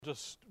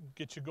just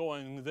get you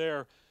going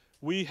there.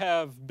 We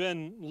have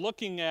been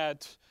looking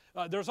at,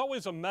 there's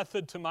always a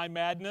method to my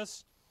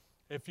madness.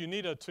 If you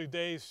need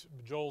today's,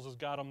 Joel's has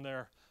got them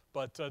there.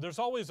 But there's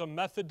always a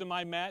method to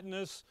my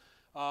madness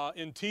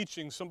in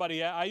teaching.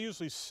 I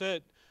usually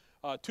sit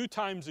 2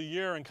 times a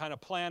year and kind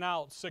of plan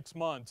out 6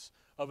 months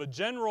of a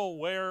general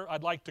where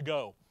I'd like to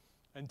go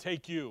and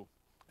take you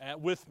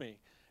with me.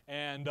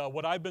 And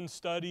what I've been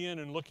studying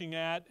and looking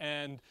at,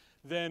 and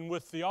then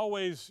with the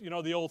always,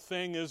 the old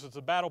thing is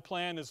the battle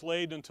plan is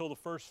laid until the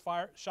first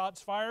shot's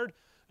fired,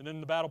 and then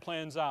the battle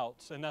plan's out,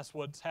 and that's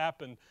what's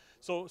happened.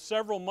 So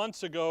several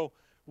months ago,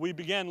 we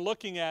began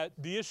looking at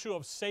the issue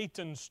of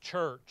Satan's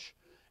church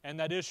and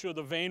that issue of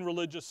the vain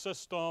religious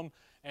system,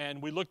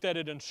 and we looked at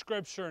it in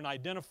Scripture and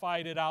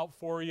identified it out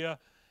for you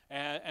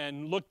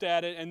and looked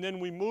at it, and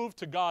then we moved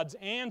to God's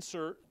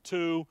answer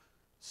to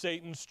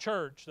Satan's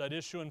church, that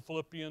issue in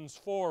Philippians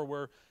 4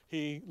 where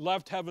he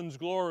left heaven's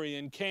glory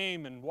and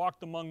came and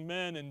walked among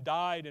men and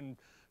died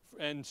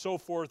and so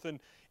forth. And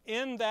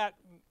in that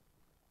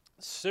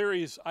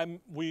series,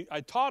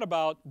 I taught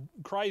about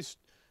Christ.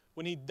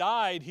 When he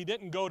died, he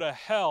didn't go to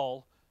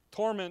hell,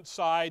 torment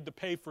side, to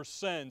pay for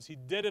sins. He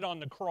did it on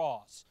the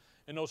cross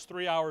in those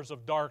 3 hours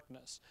of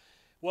darkness.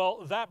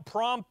 Well, that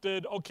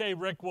prompted, okay,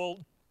 Rick,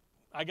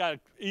 I got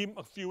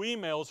a few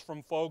emails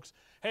from folks.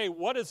 Hey,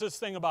 what is this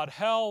thing about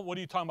hell? What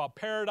are you talking about,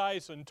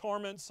 paradise and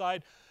torment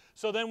side?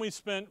 So then we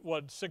spent,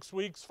 6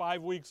 weeks,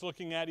 5 weeks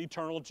looking at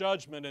eternal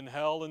judgment in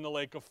hell in the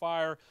lake of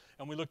fire.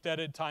 And we looked at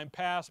it time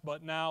past,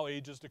 but now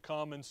ages to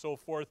come and so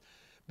forth.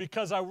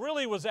 Because I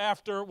really was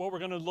after what we're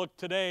going to look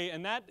today,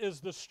 and that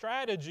is the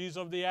strategies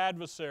of the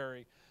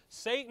adversary.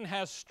 Satan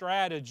has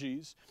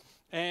strategies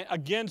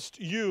against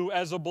you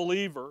as a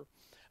believer.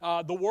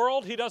 The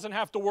world, he doesn't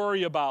have to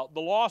worry about.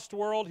 The lost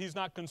world, he's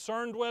not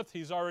concerned with.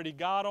 He's already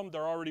got them.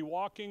 They're already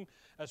walking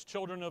as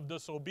children of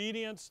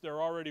disobedience.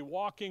 They're already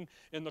walking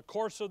in the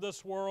course of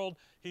this world.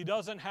 He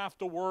doesn't have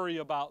to worry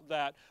about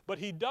that. But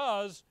he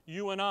does,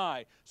 you and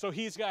I. So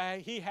he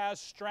has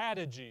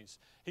strategies.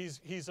 He's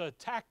got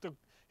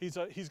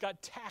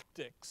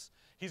tactics.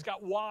 He's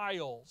got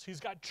wiles. He's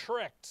got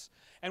tricks.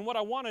 And what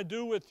I want to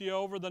do with you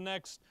over the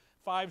next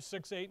 5,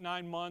 6, 8,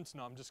 9 months,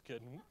 no, I'm just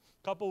kidding,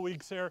 couple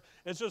weeks here,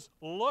 is just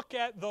look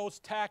at those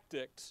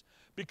tactics,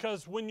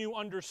 because when you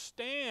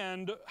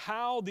understand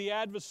how the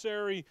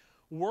adversary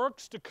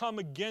works to come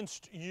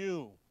against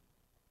you,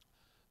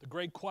 the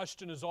great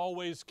question is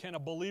always, can a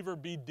believer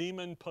be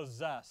demon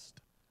possessed?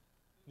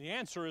 The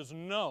answer is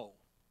no.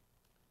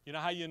 You know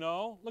how you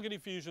know? Look at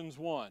Ephesians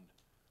 1.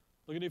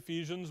 Look at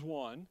Ephesians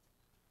 1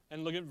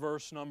 and look at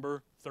verse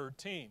number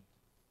 13.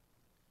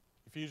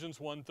 Ephesians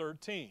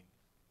 1:13.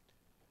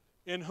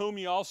 In whom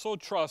ye also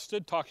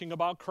trusted, talking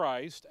about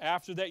Christ,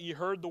 after that ye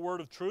heard the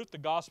word of truth, the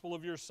gospel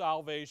of your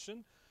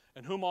salvation,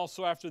 and whom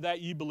also after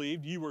that ye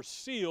believed, ye were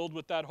sealed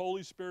with that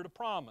Holy Spirit of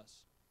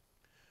promise,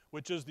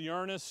 which is the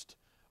earnest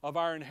of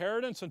our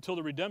inheritance until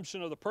the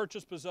redemption of the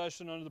purchased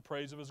possession unto the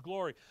praise of His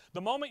glory.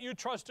 The moment you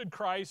trusted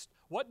Christ,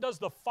 what does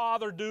the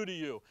Father do to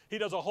you? He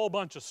does a whole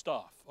bunch of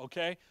stuff,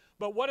 okay?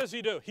 But what does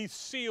He do? He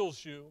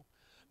seals you.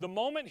 The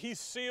moment He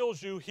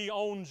seals you, He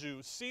owns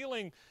you.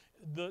 Sealing,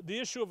 the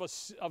issue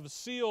of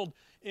sealed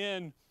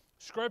in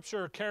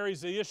Scripture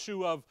carries the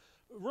issue of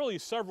really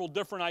several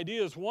different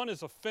ideas. One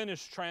is a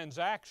finished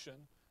transaction.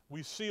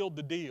 We sealed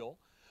the deal.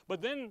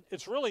 But then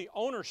it's really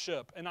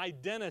ownership and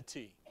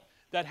identity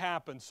that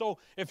happens. So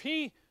if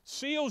He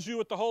seals you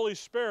with the Holy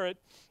Spirit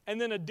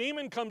and then a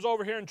demon comes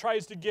over here and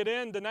tries to get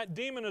in, then that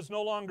demon is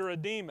no longer a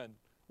demon.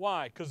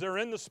 Why? Because they're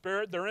in the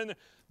Spirit, they're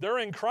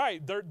in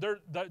Christ.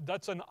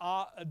 That's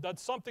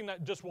something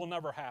that just will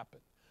never happen.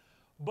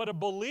 But a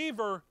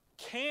believer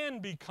can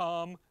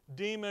become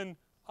demon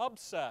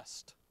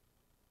obsessed.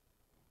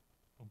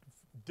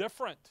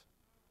 Different.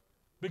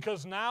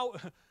 Because now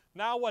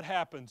what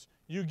happens?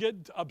 You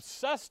get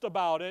obsessed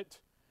about it,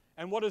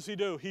 and what does he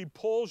do? He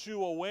pulls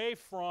you away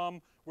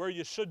from where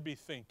you should be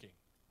thinking.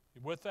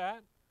 You with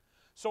that?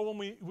 So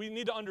when we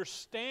need to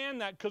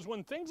understand that, because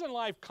when things in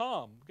life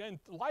come, again,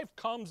 life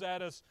comes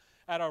at us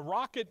at a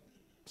rocket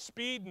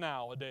speed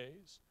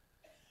nowadays,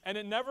 and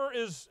it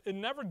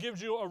never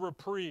gives you a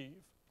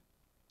reprieve.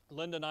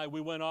 Linda and I,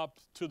 we went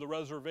up to the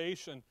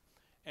reservation,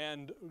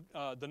 and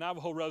the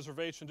Navajo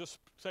reservation, just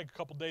take a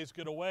couple days to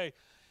get away.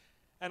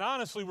 And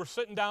honestly, we're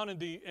sitting down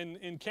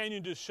in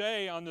Canyon de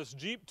Chelly on this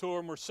Jeep tour,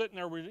 and we're sitting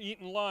there, we're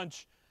eating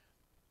lunch,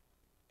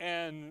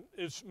 and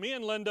it's me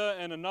and Linda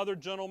and another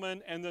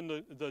gentleman, and then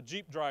the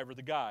Jeep driver,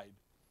 the guide.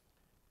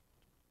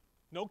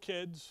 No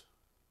kids,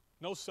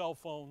 no cell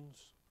phones,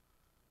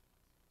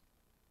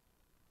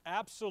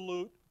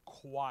 absolute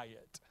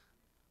quiet.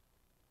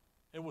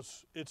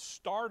 It's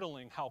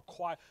startling how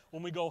quiet.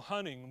 When we go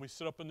hunting, we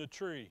sit up in the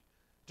tree,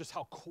 just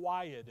how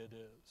quiet it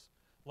is.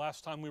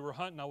 Last time we were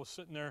hunting, I was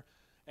sitting there,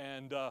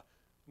 and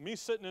me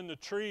sitting in the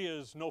tree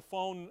is no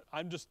phone.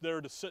 I'm just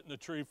there to sit in the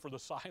tree for the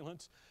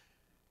silence.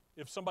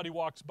 If somebody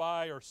walks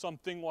by or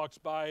something walks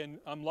by and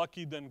I'm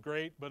lucky, then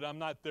great, but I'm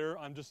not there.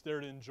 I'm just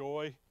there to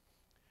enjoy.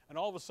 And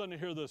all of a sudden I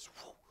hear this,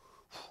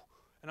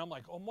 And I'm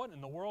like, oh, what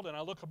in the world? And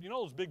I look up, you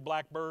know those big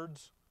black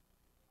birds,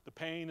 the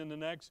pane in the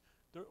necks?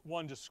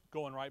 One just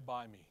going right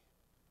by me,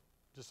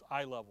 just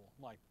eye level.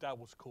 I'm like, that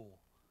was cool.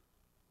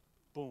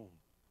 Boom,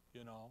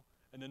 you know.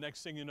 And the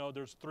next thing you know,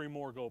 there's 3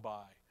 more go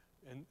by.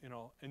 And, you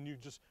know, and you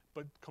just,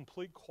 but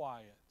complete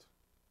quiet.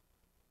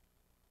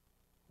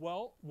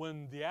 Well,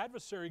 when the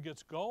adversary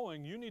gets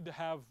going, you need to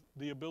have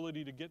the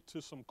ability to get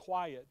to some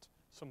quiet,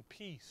 some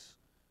peace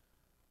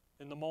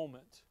in the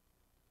moment,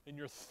 in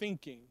your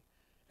thinking.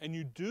 And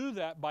you do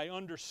that by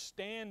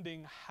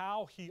understanding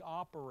how he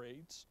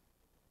operates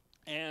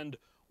and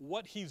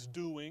what he's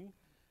doing.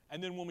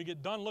 And then when we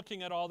get done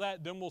looking at all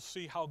that, then we'll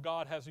see how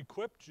God has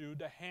equipped you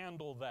to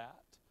handle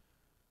that.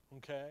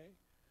 Okay?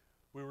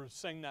 We were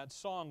singing that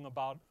song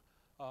about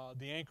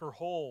the anchor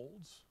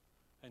holds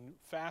and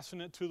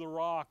fasten it to the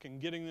rock, and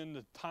getting in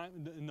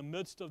the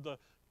midst of the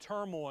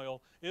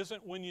turmoil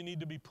isn't when you need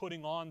to be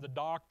putting on the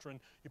doctrine.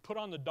 You put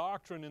on the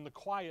doctrine in the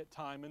quiet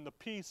time, in the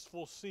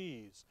peaceful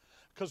seas.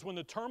 Because when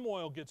the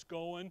turmoil gets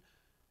going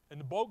and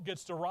the boat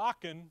gets to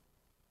rocking,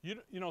 you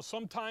know,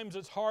 sometimes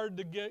it's hard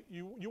to get,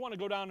 you want to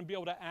go down and be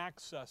able to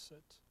access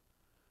it.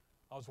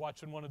 I was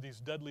watching one of these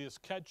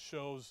Deadliest Catch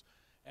shows,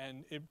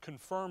 and it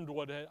confirmed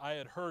what I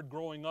had heard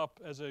growing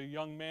up as a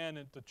young man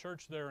at the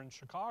church there in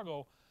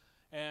Chicago,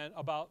 and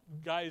about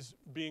guys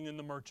being in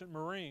the Merchant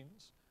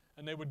Marines.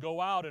 And they would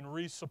go out and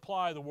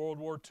resupply the World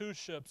War II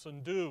ships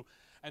and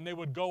they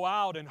would go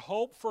out and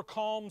hope for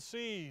calm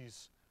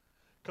seas.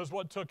 Because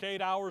what took 8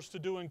 hours to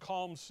do in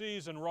calm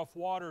seas in rough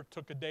water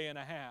took a day and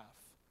a half.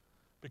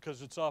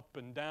 Because it's up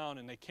and down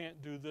and they can't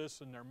do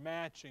this and they're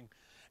matching.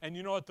 And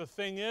you know what the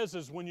thing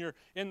is when you're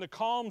in the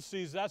calm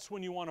seas, that's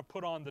when you want to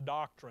put on the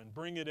doctrine.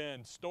 Bring it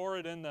in, store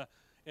it in the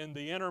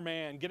inner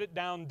man, get it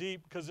down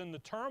deep, because in the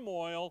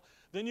turmoil,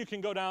 then you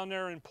can go down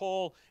there and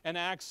pull and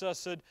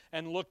access it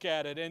and look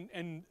at it.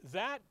 And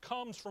that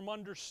comes from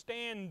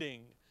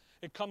understanding.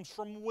 It comes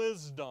from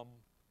wisdom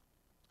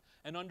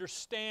and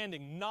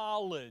understanding,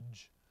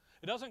 knowledge.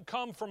 It doesn't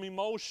come from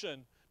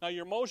emotion. Now,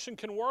 your emotion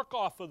can work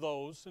off of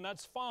those, and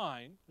that's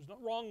fine. There's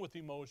nothing wrong with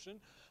emotion.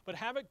 But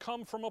have it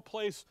come from a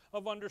place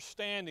of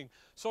understanding.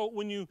 So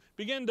when you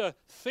begin to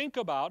think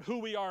about who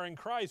we are in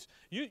Christ,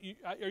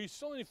 are you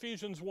still in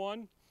Ephesians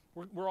 1?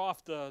 We're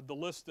off the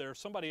list there.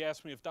 Somebody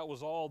asked me if that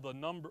was all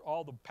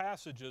the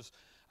passages.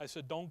 I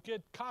said, don't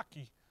get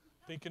cocky,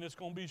 thinking it's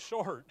going to be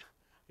short,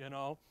 you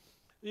know.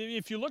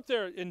 If you look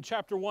there in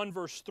chapter 1,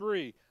 verse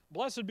 3,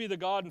 blessed be the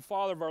God and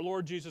Father of our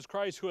Lord Jesus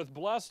Christ, who hath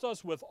blessed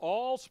us with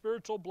all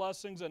spiritual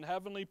blessings in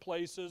heavenly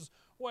places.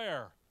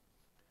 Where?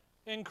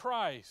 In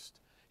Christ.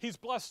 He's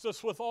blessed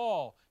us with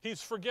all.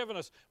 He's forgiven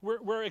us.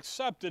 We're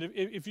accepted.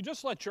 If you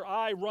just let your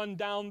eye run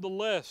down the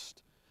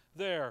list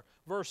there,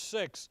 verse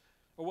 6,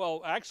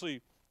 well,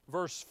 actually,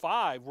 verse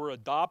 5, we're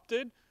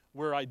adopted.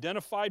 We're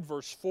identified,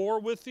 verse 4,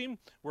 with Him.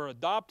 We're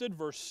adopted,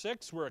 verse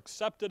 6, we're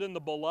accepted in the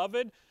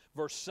beloved.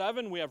 Verse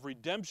 7, we have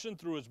redemption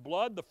through His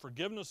blood, the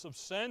forgiveness of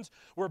sins.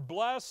 We're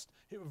blessed.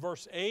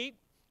 Verse 8,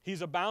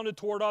 He's abounded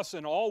toward us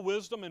in all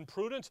wisdom and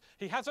prudence.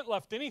 He hasn't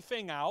left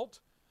anything out.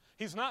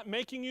 He's not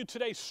making you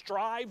today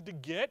strive to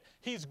get.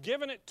 He's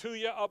given it to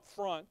you up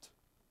front.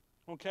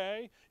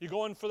 Okay? You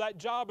go in for that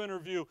job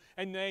interview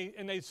and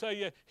they say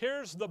you,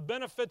 here's the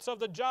benefits of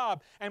the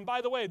job. And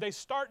by the way, they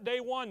start day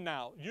 1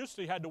 now. Used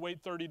to you had to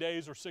wait 30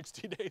 days or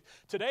 60 days.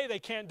 Today they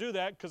can't do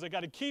that because they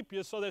got to keep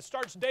you, so that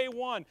starts day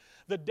 1.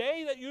 The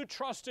day that you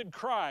trusted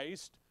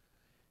Christ,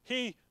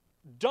 He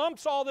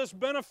dumps all this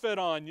benefit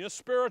on you,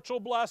 spiritual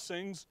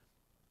blessings.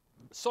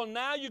 So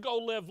now you go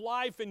live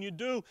life, and you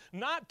do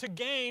not to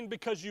gain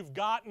because you've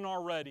gotten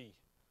already,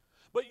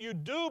 but you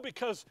do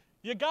because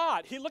you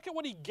got. Look at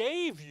what He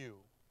gave you.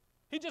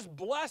 He just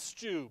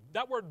blessed you.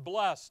 That word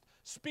blessed,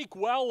 speak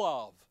well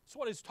of. That's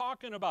what He's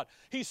talking about.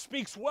 He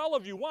speaks well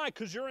of you. Why?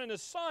 Because you're in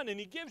His Son, and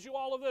He gives you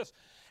all of this.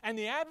 And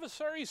the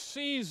adversary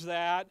sees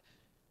that,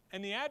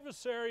 and the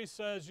adversary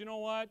says, you know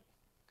what?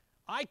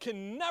 I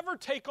can never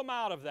take them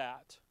out of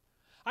that.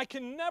 He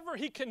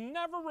can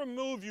never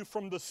remove you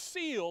from the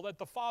seal that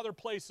the Father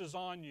places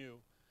on you.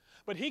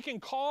 But he can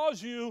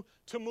cause you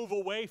to move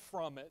away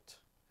from it.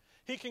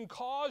 He can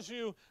cause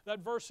you, that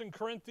verse in 2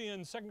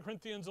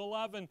 Corinthians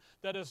 11,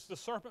 that as the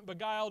serpent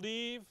beguiled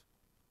Eve,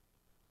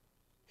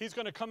 he's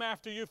going to come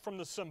after you from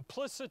the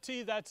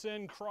simplicity that's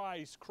in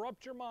Christ.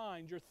 Corrupt your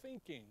mind, your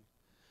thinking.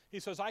 He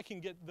says, I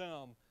can get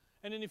them.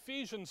 And in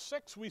Ephesians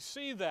 6, we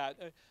see that.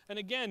 And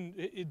again,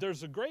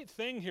 there's a great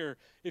thing here.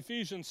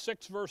 Ephesians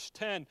 6, verse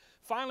 10.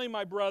 Finally,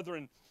 my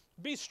brethren,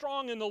 be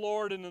strong in the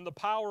Lord and in the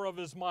power of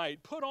His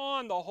might. Put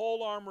on the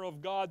whole armor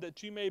of God,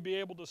 that ye may be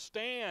able to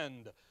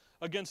stand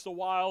against the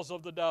wiles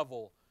of the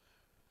devil.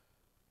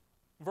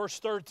 Verse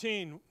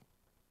 13.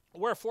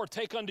 Wherefore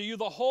take unto you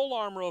the whole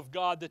armor of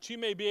God, that ye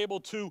may be able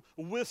to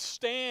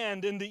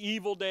withstand in the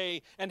evil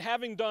day, and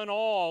having done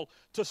all,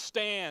 to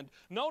stand.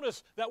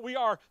 Notice that we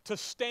are to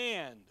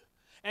stand.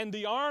 And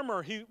the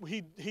armor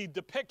he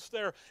depicts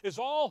there is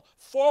all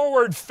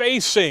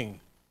forward-facing.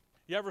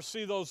 You ever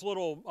see those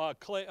little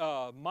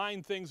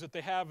mine things that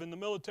they have in the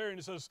military, and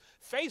it says,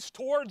 face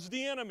towards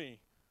the enemy?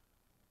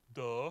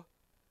 Duh.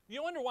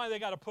 You wonder why they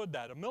got to put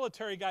that. A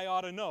military guy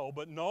ought to know,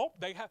 but nope,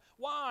 they have.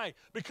 Why?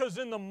 Because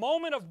in the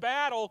moment of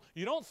battle,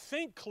 you don't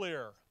think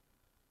clear.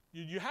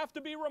 You have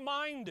to be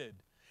reminded.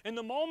 In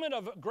the moment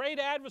of great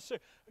adversary,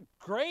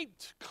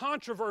 great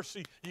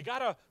controversy, you got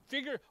to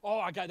figure,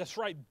 that's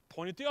right,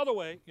 point it the other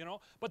way,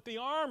 But the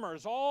armor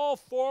is all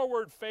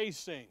forward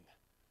facing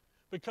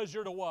because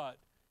you're to what?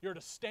 You're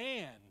to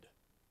stand.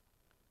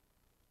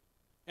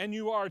 And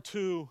you are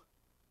to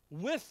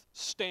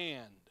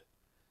withstand.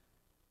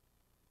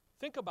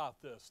 Think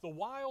about this. The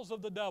wiles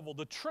of the devil,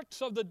 the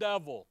tricks of the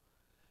devil.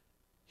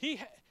 He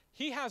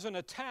has an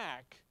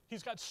attack.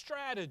 He's got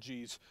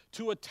strategies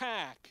to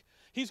attack.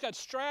 He's got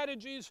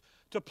strategies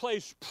to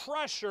place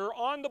pressure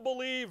on the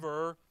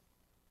believer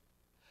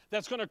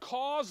that's going to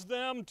cause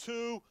them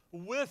to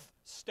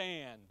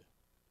withstand,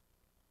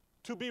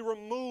 to be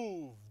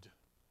removed.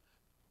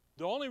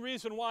 The only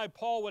reason why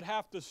Paul would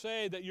have to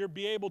say that you'll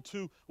be able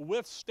to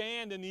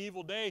withstand in the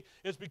evil day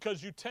is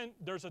because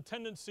there's a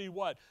tendency,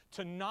 what?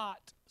 To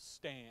not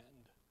stand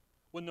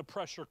when the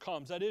pressure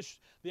comes. That is,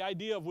 the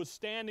idea of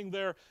withstanding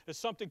there is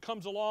something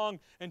comes along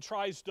and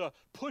tries to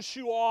push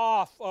you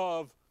off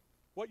of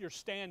what you're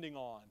standing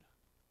on,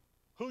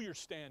 who you're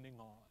standing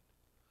on.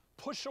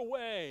 Push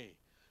away.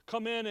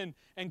 Come in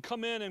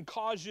and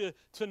cause you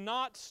to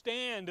not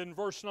stand in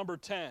verse number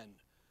 10.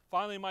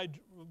 Finally, my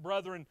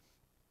brethren,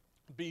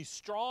 be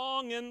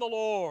strong in the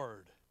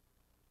Lord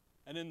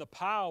and in the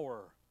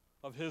power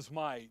of His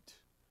might.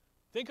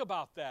 Think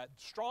about that.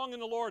 Strong in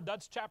the Lord,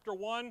 that's chapter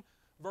 1,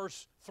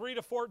 verse 3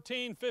 to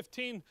 14,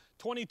 15,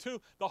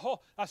 22.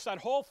 That's that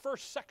whole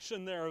first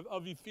section there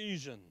of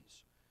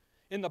Ephesians.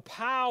 In the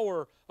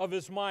power of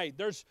His might.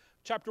 There's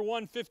chapter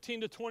 1,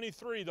 15 to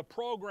 23, the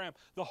program,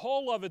 the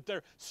whole of it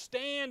there.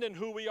 Stand in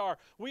who we are.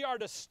 We are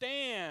to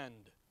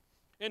stand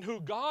in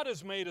who God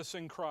has made us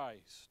in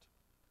Christ.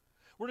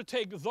 We're to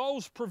take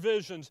those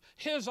provisions,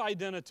 His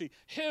identity,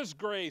 His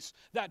grace,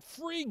 that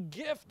free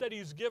gift that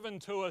He's given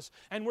to us,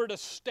 and we're to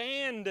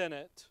stand in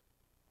it.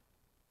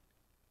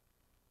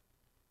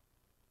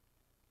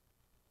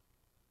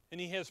 And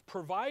He has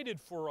provided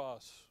for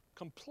us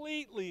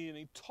completely, and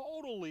He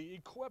totally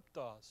equipped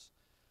us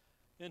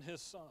in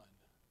His Son.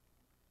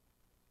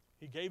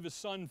 He gave His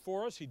Son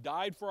for us. He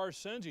died for our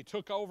sins. He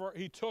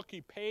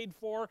paid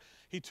for,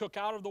 He took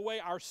out of the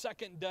way our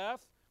second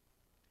death.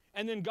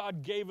 And then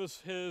God gave us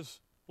His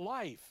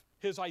life,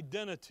 His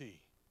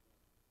identity.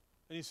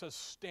 And He says,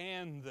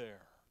 stand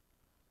there.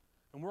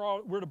 And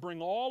we're to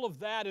bring all of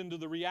that into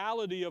the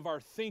reality of our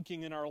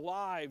thinking in our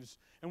lives,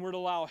 and we're to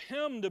allow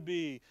Him to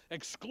be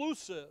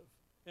exclusive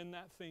in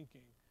that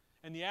thinking.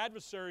 And the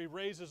adversary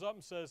raises up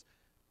and says,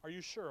 are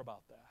you sure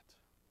about that?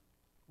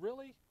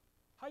 Really?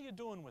 How you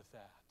doing with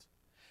that?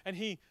 And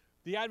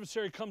the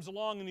adversary comes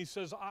along and he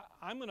says,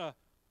 I'm going to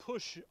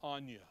push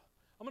on you.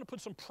 I'm going to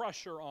put some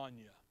pressure on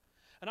you.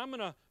 And I'm going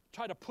to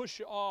try to push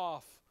you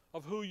off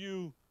of who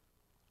you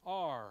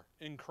are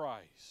in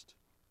Christ.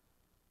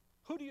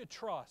 Who do you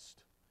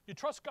trust? You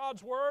trust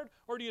God's Word,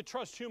 or do you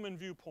trust human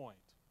viewpoint?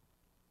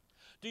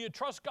 Do you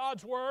trust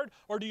God's Word,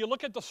 or do you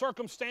look at the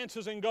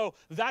circumstances and go,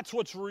 that's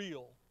what's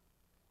real?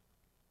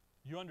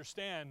 You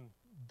understand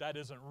that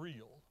isn't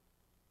real,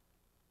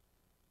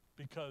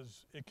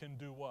 because it can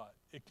do what?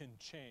 It can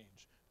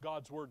change.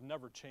 God's Word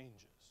never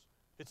changes.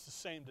 It's the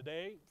same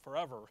today,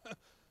 forever.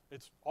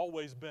 It's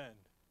always been.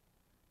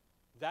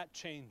 That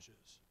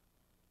changes.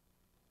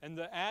 And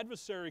the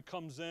adversary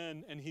comes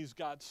in and he's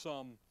got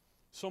some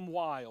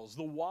wiles.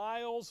 The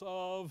wiles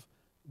of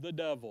the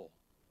devil.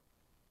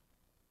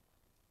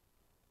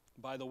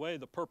 By the way,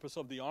 the purpose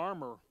of the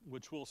armor,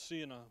 which we'll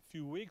see in a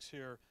few weeks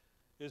here,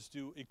 is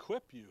to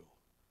equip you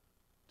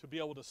to be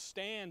able to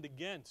stand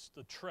against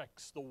the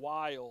tricks, the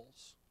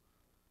wiles.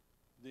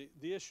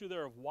 The issue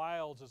there of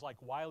wiles is like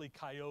Wile E.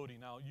 Coyote.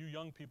 Now, you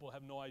young people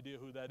have no idea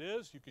who that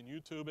is. You can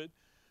YouTube it.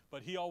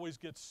 But he always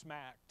gets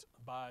smacked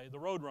by the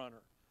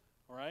Roadrunner,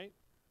 all right?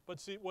 But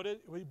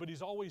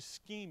he's always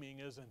scheming,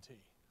 isn't he?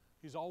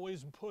 He's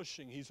always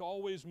pushing. He's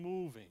always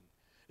moving.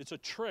 It's a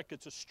trick.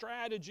 It's a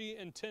strategy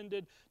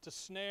intended to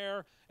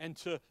snare and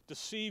to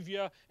deceive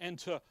you and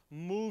to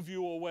move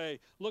you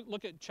away.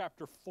 Look at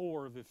chapter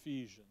 4 of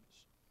Ephesians.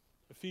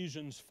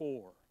 Ephesians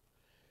 4.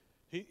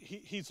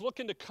 He's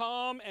looking to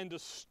come and to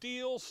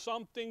steal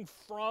something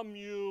from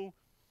you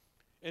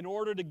in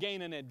order to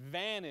gain an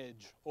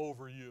advantage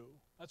over you.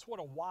 That's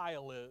what a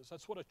wile is.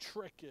 That's what a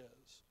trick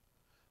is.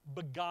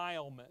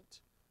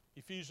 Beguilement.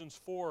 Ephesians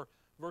 4,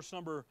 verse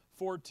number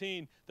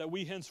 14, that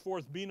we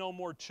henceforth be no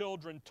more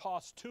children,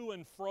 tossed to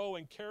and fro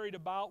and carried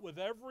about with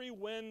every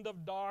wind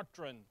of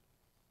doctrine.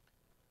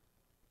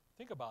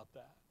 Think about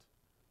that.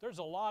 There's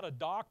a lot of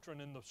doctrine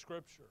in the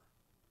Scripture.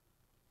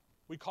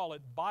 We call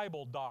it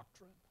Bible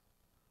doctrine.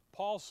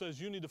 Paul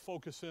says you need to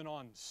focus in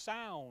on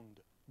sound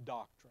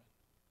doctrine.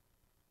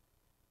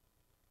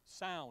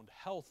 Sound,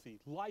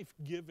 healthy,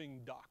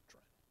 life-giving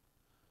doctrine.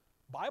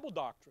 Bible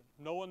doctrine.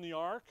 Noah and the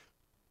ark,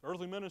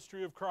 earthly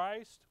ministry of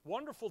Christ,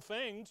 wonderful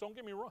things, don't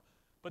get me wrong,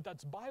 but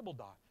that's Bible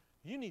doctrine.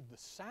 You need the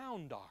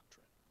sound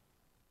doctrine.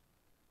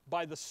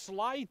 By the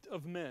sleight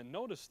of men,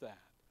 notice that.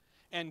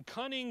 and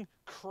cunning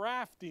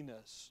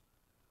craftiness,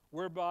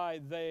 whereby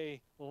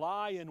they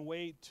lie in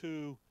wait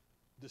to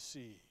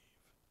deceive.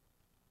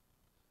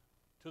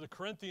 To the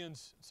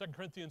Corinthians, 2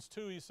 Corinthians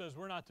 2, he says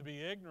we're not to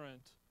be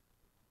ignorant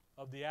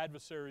of the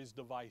adversary's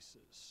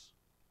devices.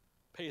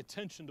 Pay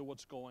attention to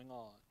what's going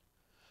on.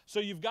 So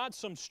you've got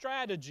some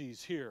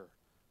strategies here.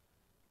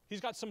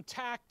 He's got some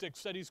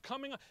tactics that he's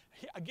coming.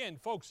 Again,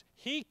 folks,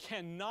 he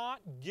cannot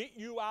get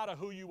you out of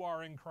who you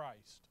are in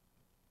Christ.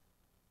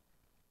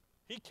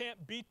 He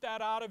can't beat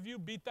that out of you,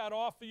 beat that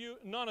off of you,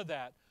 none of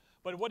that.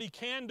 But what he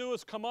can do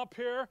is come up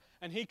here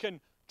and he can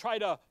try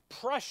to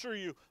pressure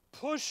you,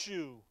 push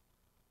you,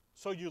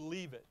 so you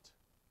leave it.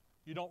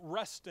 You don't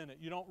rest in it.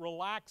 You don't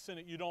relax in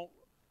it. You don't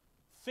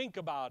think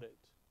about it.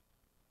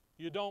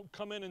 You don't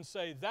come in and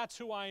say, that's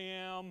who I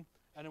am,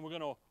 and then we're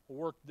going to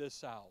work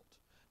this out.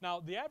 Now,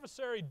 the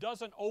adversary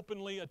doesn't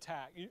openly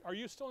attack. Are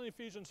you still in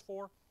Ephesians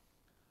 4?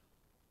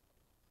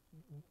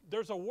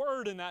 There's a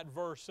word in that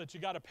verse that you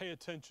got to pay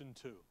attention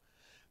to.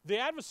 The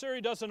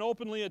adversary doesn't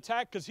openly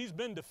attack because he's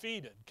been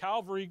defeated.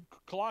 Calvary,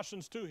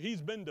 Colossians 2,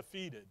 he's been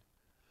defeated.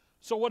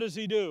 So what does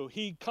he do?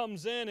 He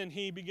comes in and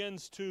he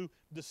begins to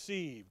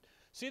deceive.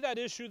 See that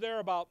issue there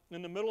about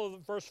in the middle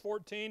of verse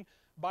 14?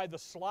 By the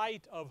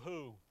sleight of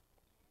who?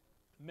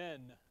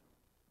 Men.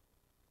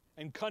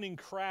 And cunning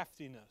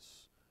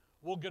craftiness.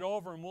 We'll get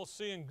over and we'll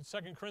see in 2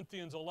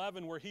 Corinthians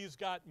 11 where he's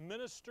got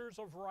ministers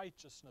of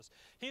righteousness.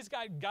 He's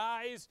got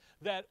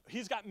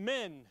he's got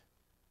men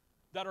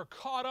that are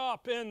caught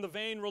up in the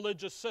vain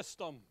religious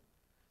system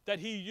that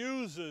he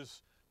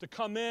uses to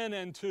come in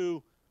and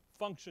to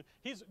function.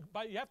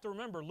 But you have to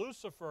remember,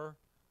 Lucifer,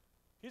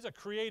 he's a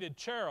created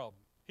cherub.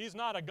 He's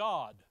not a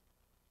god.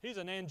 He's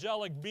an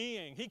angelic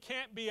being. He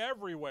can't be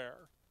everywhere.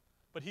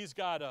 But he's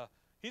got a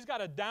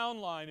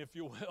downline, if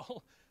you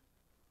will.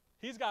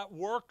 He's got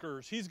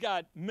workers. He's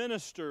got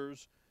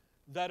ministers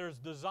that his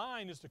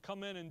design is to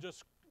come in and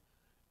just,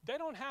 they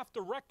don't have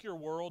to wreck your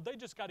world. They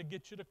just got to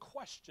get you to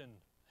question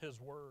his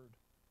word.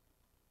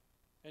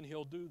 And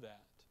he'll do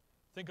that.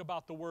 Think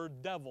about the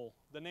word devil,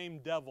 the name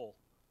devil.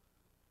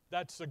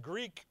 That's the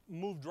Greek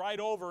moved right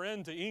over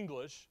into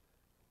English,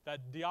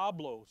 that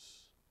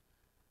diablos.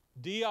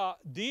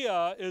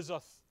 Dia is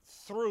a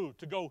through,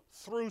 to go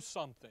through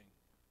something.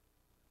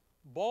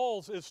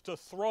 Bowls is to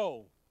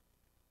throw.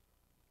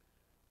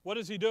 What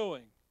is he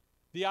doing?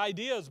 The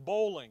idea is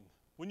bowling.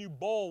 When you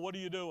bowl, what are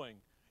you doing?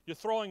 You're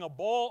throwing a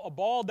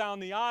ball down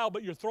the aisle,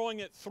 but you're throwing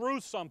it through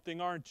something,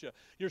 aren't you?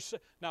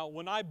 Now,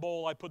 when I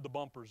bowl, I put the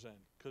bumpers in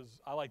because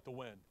I like to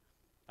win.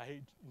 I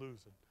hate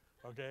losing,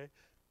 okay?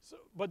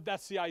 But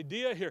that's the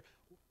idea here.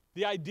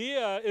 The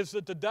idea is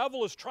that the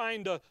devil is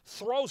trying to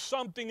throw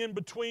something in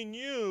between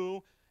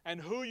you and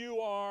who you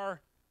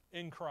are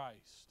in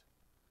Christ.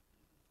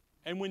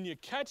 And when you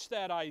catch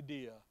that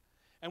idea,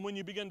 and when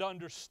you begin to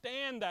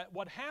understand that,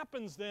 what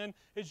happens then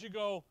is you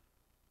go,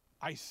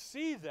 I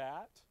see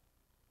that.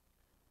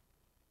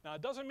 Now,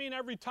 it doesn't mean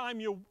every time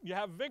you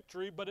have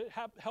victory, but it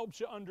helps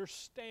you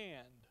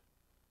understand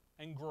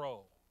and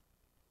grow.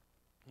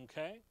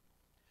 Okay?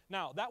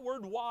 Now, that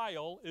word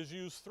while is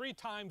used 3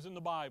 times in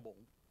the Bible.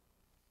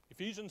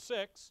 Ephesians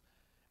 6,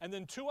 and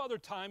then 2 other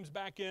times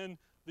back in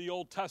the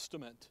Old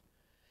Testament.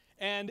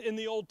 And in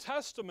the Old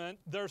Testament,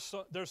 there's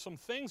some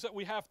things that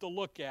we have to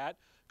look at.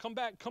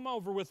 Come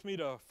over with me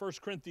to 1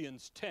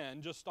 Corinthians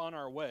 10, just on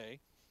our way.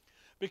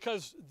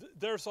 Because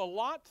there's a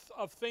lot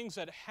of things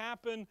that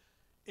happen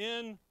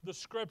in the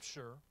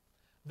Scripture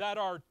that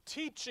are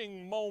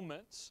teaching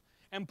moments,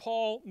 and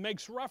Paul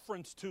makes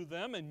reference to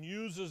them and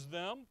uses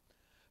them.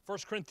 1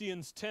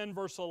 Corinthians 10,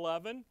 verse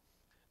 11.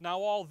 Now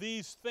all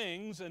these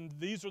things, and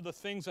these are the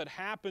things that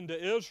happened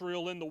to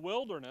Israel in the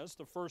wilderness,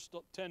 the first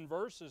 10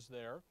 verses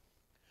there,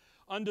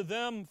 unto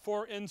them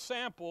for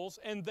ensamples,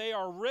 and they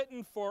are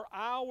written for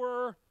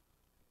our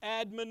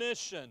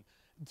admonition.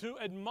 To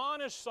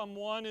admonish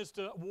someone is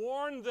to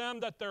warn them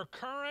that their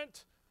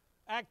current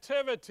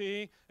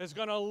activity is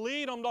going to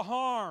lead them to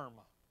harm.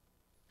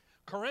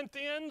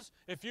 Corinthians,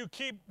 if you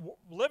keep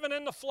living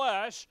in the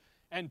flesh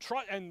and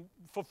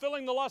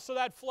fulfilling the lust of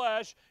that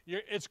flesh,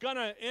 it's going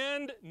to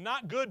end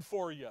not good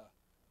for you.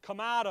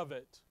 Come out of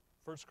it.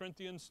 1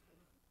 Corinthians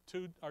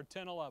 2 or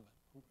 10, 11.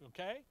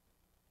 Okay?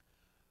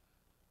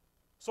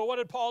 So what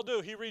did Paul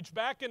do? He reached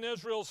back in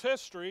Israel's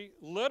history,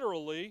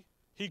 literally.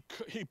 He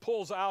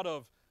pulls out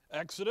of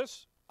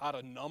Exodus, out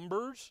of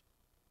Numbers,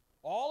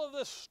 all of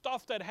this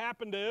stuff that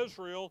happened to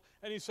Israel,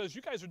 and he says,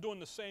 you guys are doing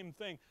the same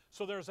thing.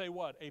 So there's a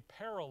what? A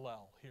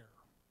parallel here.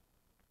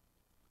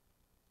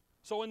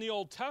 So in the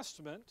Old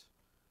Testament,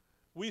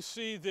 we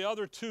see the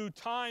other 2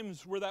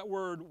 times where that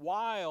word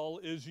while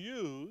is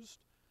used,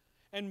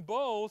 and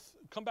both,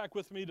 come back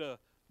with me to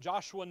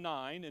Joshua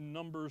 9 and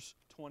Numbers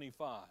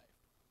 25.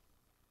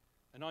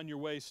 And on your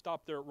way,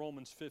 stop there at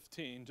Romans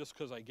 15, just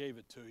because I gave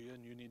it to you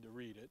and you need to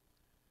read it.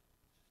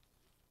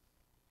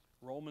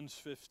 Romans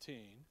 15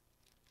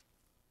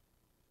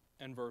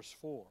 and verse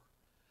 4.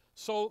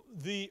 So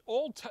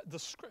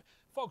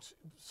folks,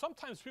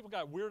 sometimes people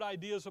got weird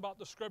ideas about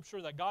the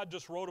Scripture, that God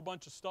just wrote a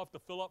bunch of stuff to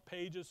fill up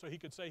pages so he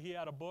could say he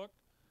had a book.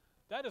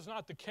 That is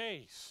not the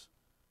case.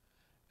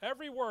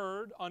 Every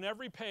word on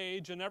every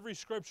page in every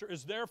scripture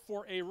is there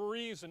for a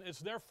reason. It's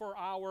there for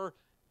our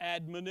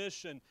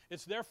admonition.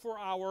 It's there for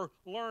our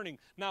learning.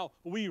 Now,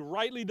 we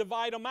rightly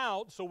divide them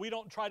out so we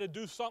don't try to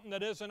do something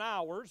that isn't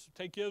ours.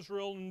 Take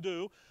Israel and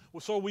do.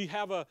 So we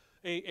have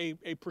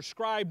a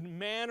prescribed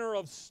manner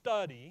of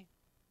study,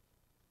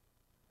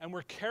 and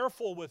we're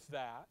careful with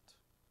that.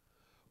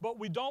 But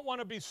we don't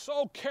want to be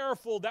so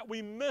careful that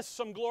we miss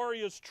some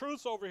glorious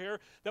truths over here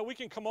that we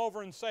can come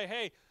over and say,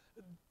 hey,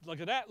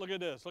 look at that, look at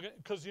this.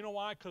 Because you know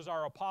why? Because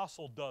our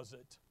apostle does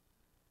it.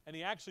 And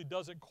he actually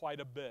does it quite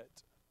a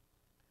bit.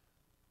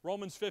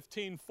 Romans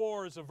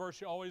 15:4 is a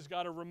verse you always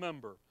got to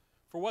remember.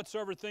 For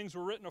whatsoever things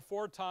were written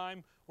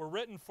aforetime were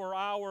written for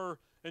our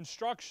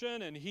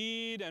instruction and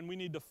heed, and we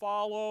need to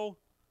follow.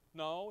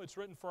 No, it's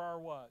written for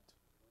our what?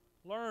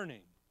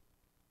 Learning.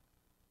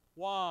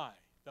 Why?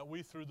 That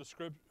we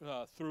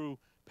through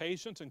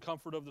patience and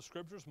comfort of the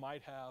Scriptures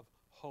might have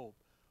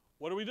hope.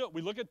 What do?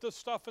 We look at this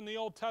stuff in the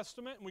Old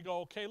Testament and we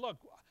go, okay, look,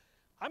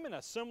 I'm in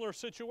a similar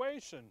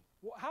situation.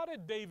 How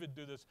did David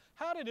do this?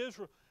 How did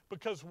Israel?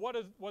 Because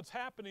what's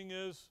happening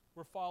is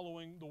we're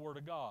following the Word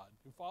of God.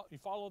 You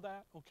follow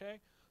that?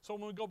 Okay? So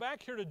when we go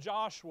back here to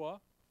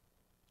Joshua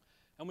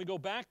and we go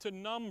back to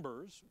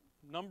Numbers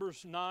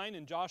 9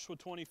 and Joshua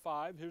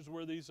 25, here's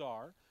where these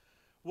are.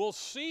 We'll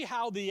see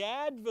how the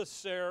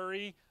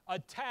adversary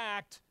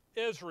attacked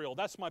Israel.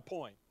 That's my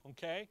point,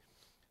 okay?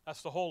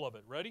 That's the whole of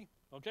it. Ready?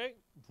 Okay?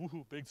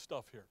 Woo-hoo, big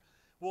stuff here.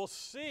 We'll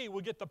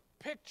get the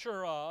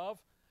picture of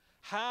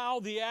how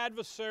the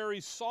adversary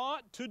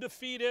sought to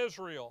defeat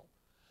Israel,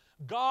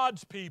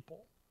 God's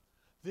people.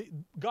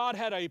 God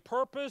had a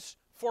purpose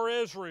for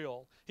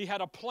Israel. He had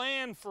a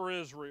plan for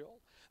Israel.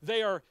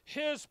 They are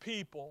His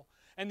people.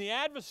 And the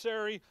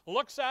adversary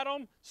looks at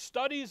them,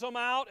 studies them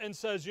out, and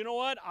says, you know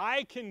what?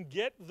 I can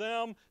get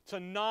them to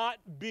not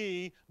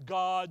be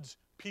God's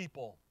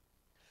people.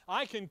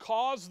 I can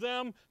cause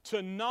them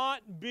to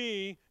not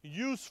be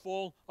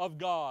useful of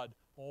God.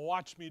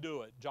 Watch me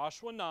do it.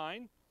 Joshua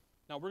 9.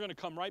 Now we're going to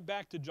come right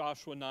back to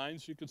Joshua 9,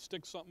 so you could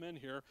stick something in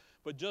here,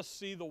 but just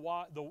see the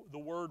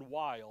word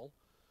while,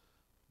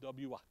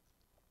 W-I,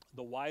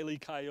 the wily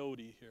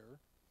coyote here.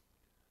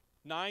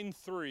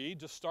 9:3,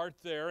 just start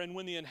there. And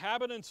when the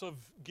inhabitants of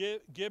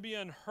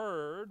Gibeon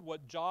heard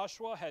what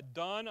Joshua had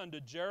done unto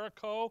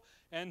Jericho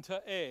and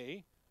to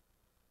Ai,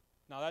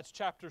 now that's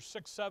chapter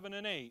 6, 7,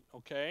 and 8,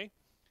 okay?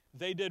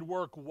 They did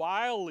work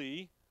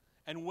wily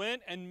and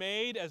went and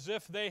made as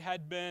if they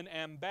had been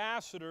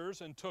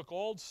ambassadors and took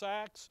old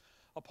sacks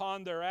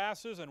upon their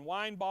asses and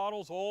wine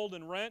bottles old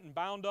and rent and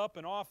bound up,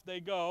 and off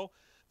they go.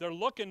 They're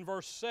looking,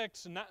 verse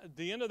 6, at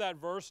the end of that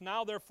verse,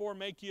 now therefore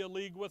make ye a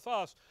league with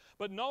us.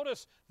 But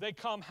notice they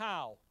come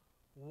how?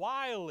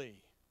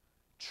 Wily,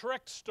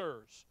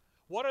 tricksters.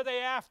 What are they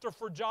after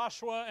for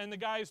Joshua and the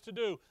guys to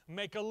do?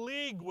 Make a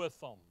league with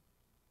them.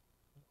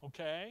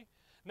 Okay?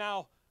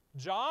 Now,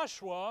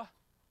 Joshua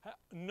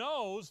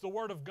knows the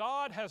Word of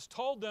God has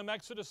told them,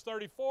 Exodus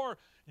 34,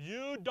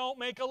 you don't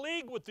make a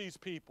league with these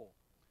people.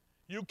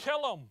 You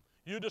kill them.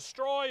 You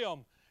destroy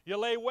them. You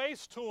lay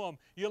waste to them.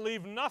 You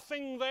leave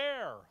nothing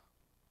there.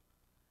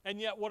 And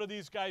yet, what do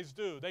these guys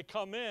do? They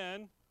come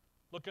in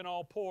looking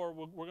all poor.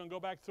 We're going to go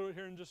back through it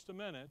here in just a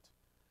minute.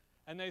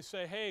 And they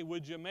say, hey,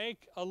 would you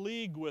make a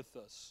league with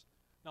us?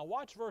 Now,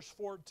 watch verse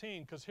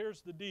 14, because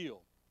here's the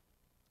deal.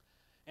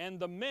 And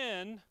the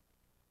men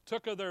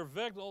took of their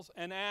victuals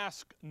and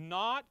asked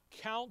not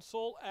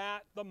counsel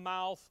at the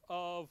mouth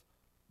of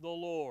the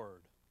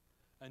Lord.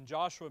 And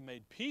Joshua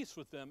made peace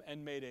with them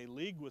and made a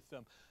league with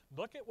them.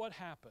 Look at what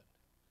happened.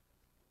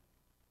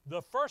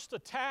 The first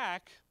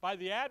attack by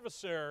the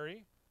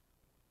adversary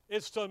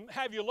is to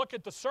have you look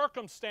at the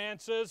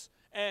circumstances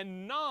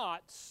and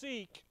not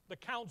seek the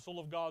counsel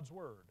of God's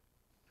Word.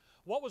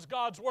 What was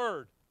God's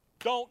Word?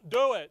 Don't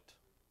do it.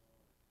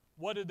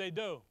 What did they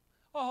do?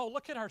 Oh,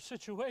 look at our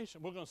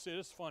situation. We're going to see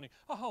this funny.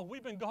 Oh,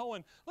 we've been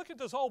going. Look at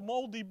this old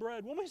moldy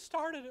bread. When we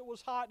started, it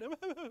was hot.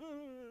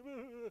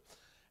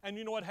 And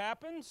you know what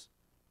happens?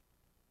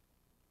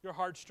 Your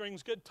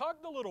heartstrings get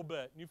tugged a little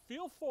bit, and you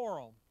feel for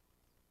them.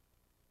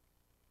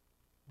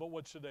 But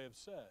what should they have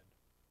said?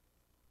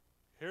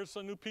 Here's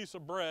a new piece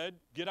of bread.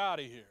 Get out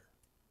of here.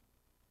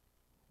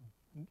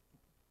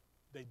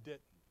 They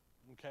didn't,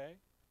 okay?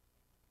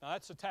 Now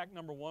that's attack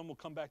number one. We'll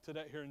come back to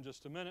that here in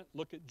just a minute.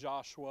 Look at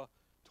Joshua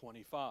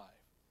 25.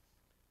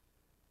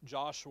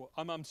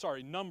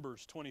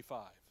 Numbers 25.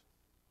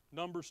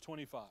 Numbers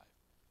 25.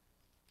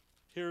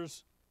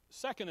 Here's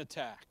second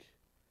attack.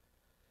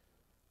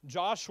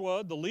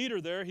 Joshua, the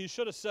leader there, he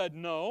should have said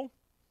no.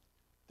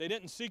 They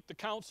didn't seek the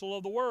counsel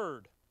of the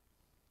Word.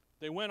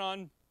 They went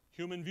on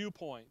human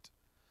viewpoint.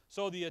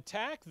 So the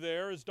attack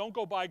there is don't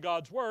go by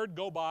God's Word,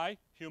 go by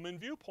human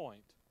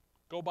viewpoint.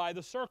 Go by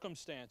the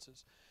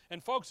circumstances.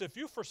 And folks, if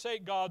you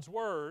forsake God's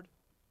Word,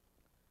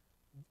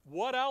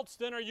 what else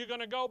then are you going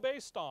to go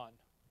based on?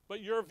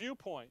 But your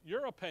viewpoint,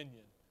 your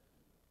opinion.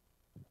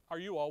 Are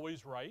you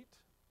always right?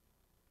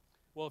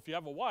 Well, if you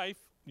have a wife,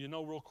 you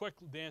know real quick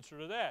the answer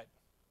to that.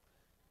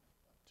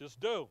 Just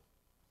do.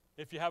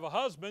 If you have a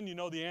husband, you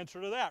know the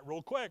answer to that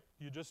real quick.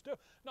 You just do.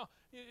 No,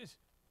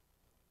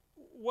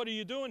 what are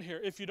you doing here?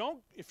 If you're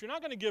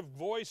not going to give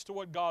voice to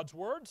what God's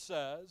Word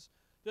says,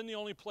 then the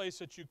only place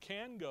that you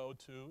can go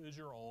to is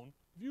your own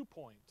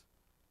viewpoint.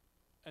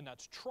 And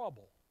that's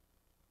trouble.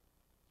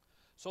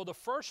 So the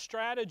first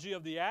strategy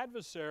of the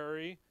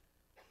adversary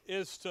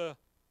is to,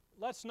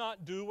 let's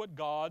not do what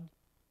God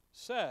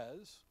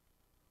says.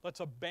 Let's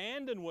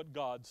abandon what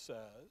God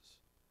says.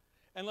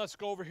 And let's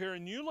go over here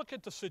and you look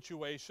at the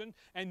situation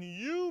and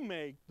you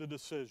make the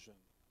decision.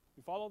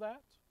 You follow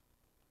that?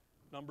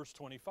 Numbers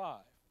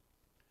 25,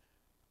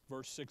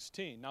 verse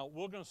 16. Now,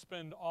 we're going to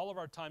spend all of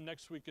our time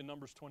next week in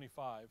Numbers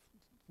 25,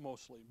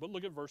 mostly. But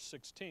look at verse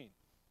 16.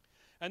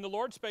 And the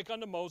Lord spake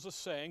unto Moses,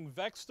 saying,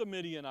 Vex the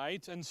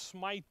Midianites and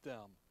smite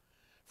them,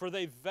 for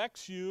they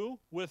vex you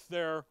with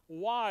their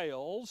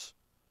wiles,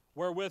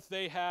 wherewith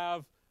they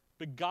have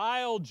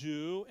beguiled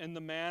you in the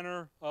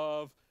manner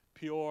of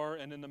Peor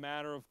and in the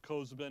manner of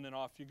Kozban, and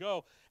off you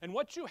go. And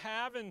what you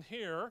have in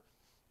here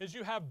is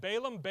you have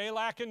Balaam,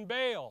 Balak, and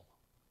Baal,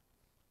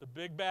 the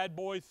big bad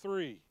boy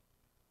three,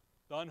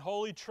 the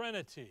unholy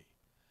trinity.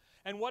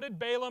 And what did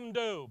Balaam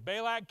do?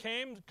 Balak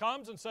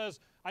comes and says,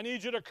 I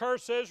need you to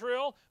curse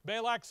Israel.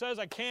 Balak says,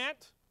 I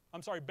can't.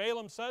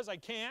 Balaam says, I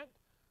can't.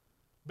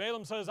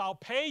 Balaam says, I'll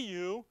pay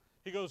you.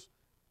 He goes,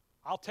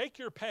 I'll take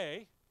your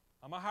pay.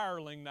 I'm a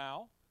hireling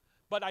now,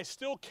 but I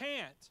still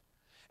can't.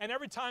 And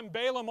every time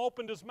Balaam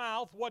opened his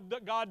mouth, what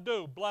did God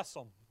do? Bless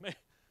him.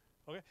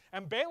 Okay?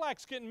 And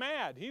Balak's getting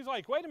mad. He's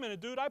like, wait a minute,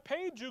 dude, I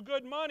paid you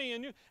good money.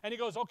 And he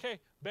goes, okay.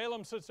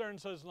 Balaam sits there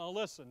and says, now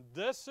listen,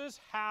 this is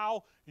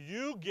how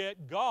you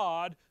get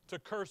God to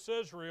curse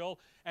Israel.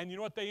 And you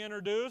know what they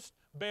introduced?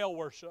 Baal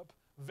worship.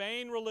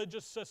 Vain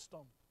religious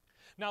system.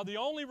 Now, the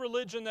only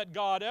religion that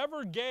God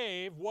ever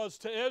gave was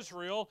to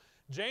Israel.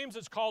 James,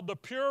 it's called the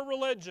pure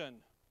religion.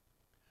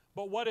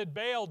 But what did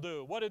Baal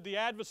do? What did the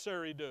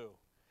adversary do?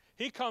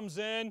 He comes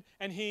in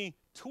and he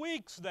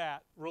tweaks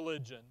that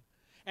religion.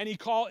 And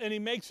he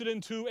makes it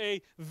into a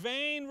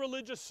vain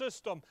religious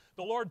system.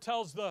 The Lord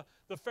tells the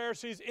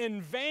Pharisees, in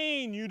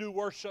vain you do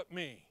worship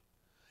me.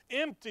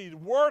 Empty,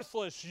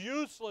 worthless,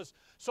 useless.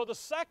 So the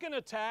second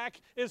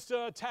attack is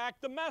to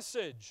attack the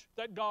message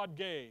that God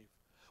gave.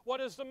 What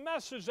is the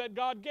message that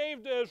God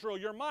gave to Israel?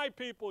 You're my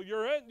people,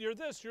 you're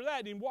this, you're that.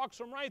 And he walks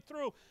them right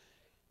through.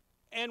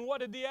 And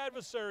what did the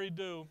adversary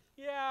do?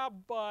 Yeah,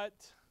 but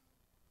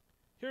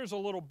here's a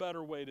little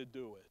better way to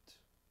do it.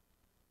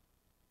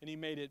 And he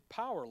made it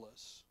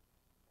powerless.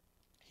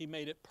 He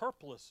made it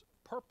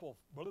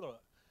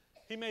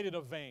he made it a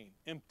vain,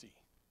 empty.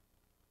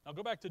 Now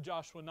go back to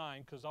Joshua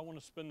 9, because I want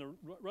to spend the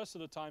rest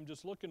of the time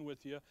just looking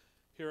with you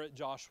here at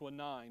Joshua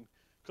 9,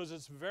 because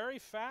it's very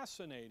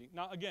fascinating.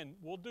 Now again,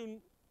 we'll do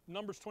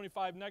Numbers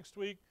 25 next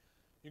week.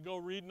 You go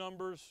read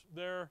Numbers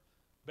there.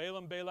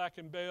 Balaam, Balak,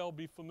 and Baal,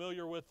 be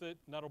familiar with it,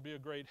 and that'll be a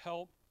great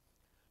help.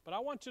 But I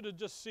want you to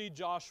just see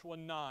Joshua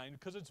 9,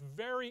 because it's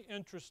very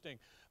interesting.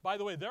 By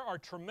the way, there are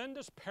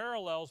tremendous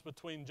parallels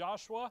between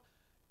Joshua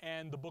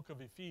and the book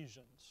of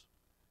Ephesians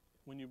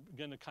when you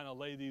begin to kind of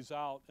lay these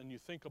out and you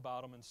think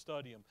about them and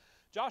study them.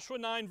 Joshua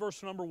 9,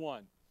 verse number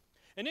 1.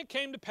 And it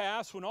came to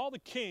pass when all the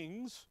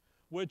kings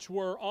which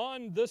were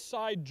on this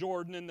side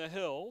Jordan in the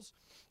hills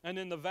and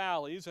in the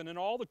valleys and in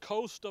all the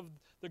coast of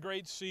the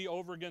great sea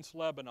over against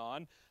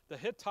Lebanon, the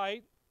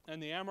Hittite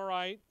and the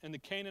Amorite and the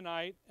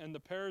Canaanite and the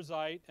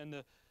Perizzite and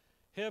the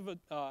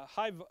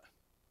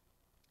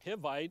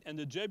Hivite and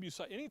the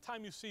Jebusite.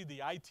 Anytime you see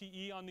the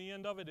ITE on the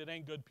end of it, it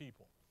ain't good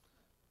people.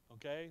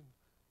 Okay?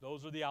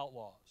 Those are the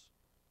outlaws.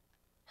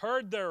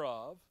 Heard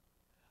thereof,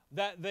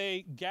 that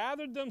they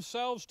gathered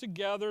themselves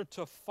together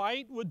to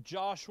fight with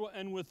Joshua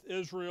and with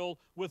Israel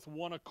with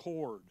one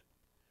accord.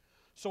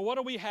 So what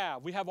do we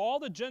have? We have all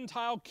the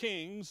Gentile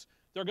kings.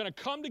 They're going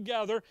to come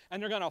together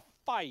and they're going to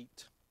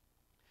fight.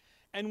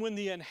 And when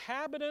the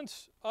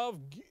inhabitants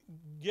of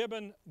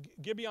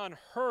Gibeon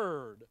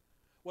heard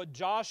what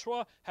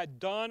Joshua had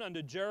done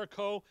unto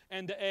Jericho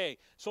and to Ai.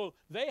 So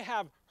they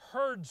have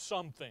heard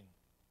something.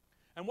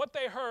 And what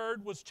they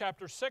heard was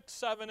chapter 6,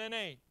 7, and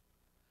 8.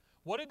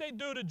 What did they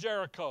do to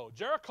Jericho?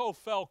 Jericho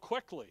fell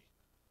quickly.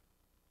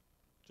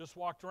 Just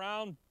walked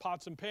around,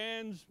 pots and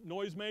pans,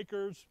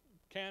 noisemakers,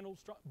 candles,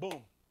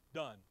 boom,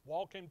 done.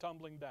 Wall came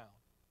tumbling down.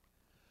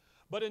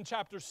 But in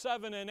chapter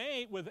 7 and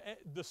 8, with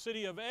the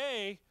city of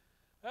Ai,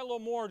 a little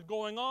more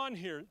going on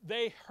here.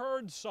 They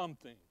heard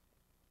something.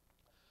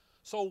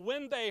 So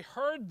when they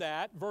heard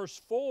that,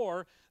 verse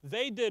 4,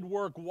 they did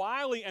work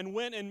wily and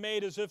went and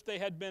made as if they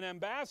had been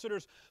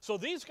ambassadors. So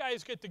these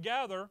guys get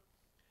together,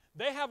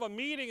 they have a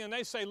meeting and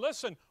they say,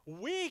 listen,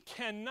 we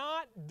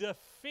cannot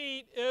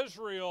defeat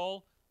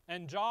Israel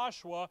and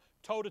Joshua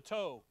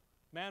toe-to-toe,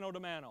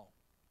 mano-to-mano.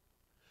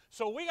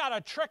 So we got to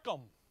trick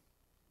them.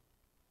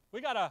 We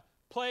got to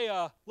play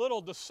a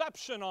little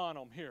deception on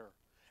them here.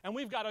 And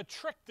we've got to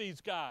trick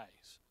these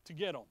guys to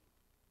get them.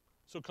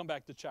 So come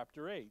back to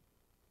chapter 8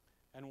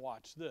 and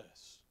watch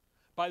this.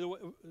 By the way,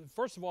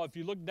 first of all, if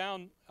you look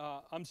down,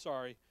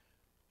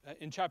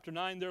 in chapter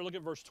 9 there, look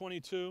at verse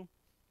 22.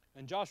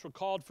 And Joshua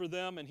called for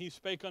them, and he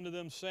spake unto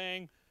them,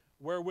 saying,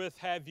 Wherewith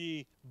have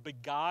ye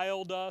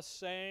beguiled us,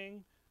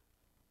 saying?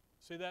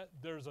 See that?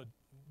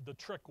 The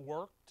trick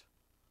worked.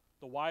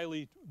 The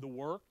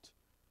worked.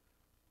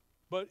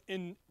 But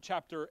in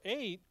chapter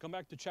 8, come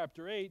back to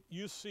chapter 8,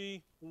 you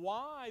see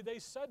why they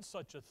said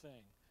such a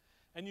thing.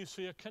 And you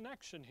see a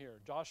connection here,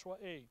 Joshua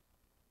 8.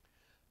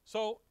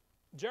 So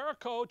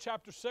Jericho,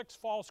 chapter 6,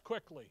 falls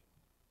quickly.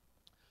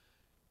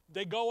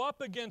 They go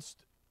up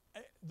against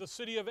the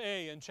city of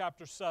Ai in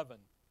chapter 7.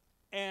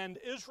 And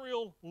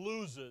Israel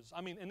loses.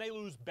 And they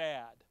lose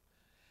bad.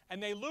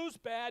 And they lose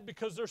bad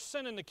because there's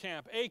sin in the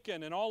camp.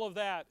 Achan and all of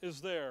that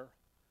is there.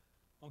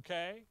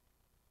 Okay?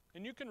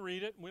 And you can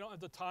read it. We don't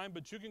have the time,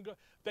 but you can go.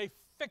 They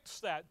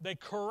fix that. They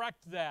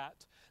correct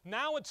that.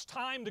 Now it's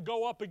time to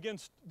go up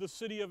against the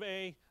city of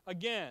Ai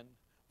again.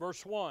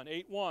 Verse 1,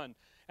 8:1.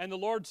 And the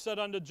Lord said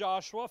unto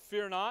Joshua,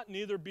 Fear not,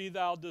 neither be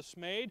thou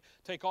dismayed.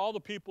 Take all the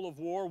people of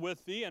war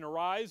with thee, and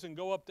arise and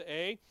go up to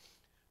Ai.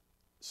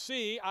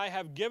 See, I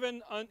have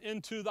given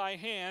into thy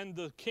hand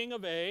the king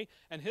of Ai,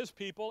 and his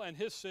people, and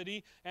his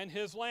city, and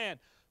his land.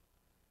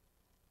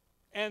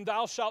 And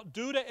thou shalt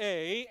do to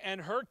Ai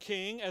and her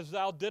king as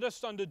thou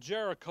didst unto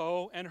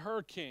Jericho and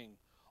her king.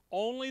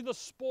 Only the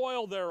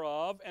spoil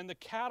thereof and the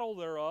cattle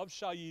thereof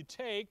shall ye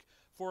take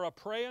for a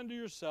prey unto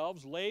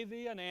yourselves. Lay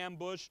thee an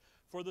ambush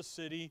for the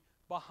city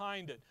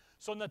behind it.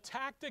 So the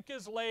tactic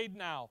is laid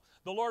now.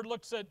 The Lord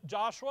looks at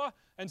Joshua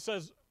and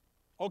says,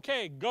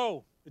 okay,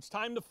 go. It's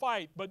time to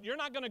fight. But you're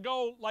not going to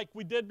go like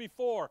we did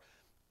before.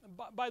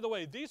 By the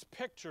way, these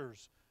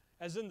pictures,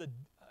 as in the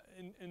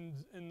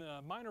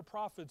Minor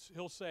Prophets,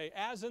 he'll say,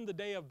 as in the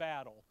day of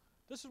battle.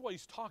 This is what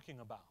he's talking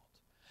about.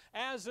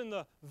 As in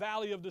the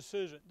valley of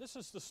decision. This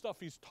is the stuff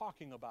he's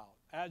talking about.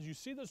 As you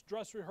see this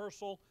dress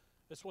rehearsal,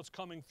 it's what's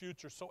coming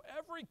future. So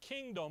every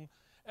kingdom,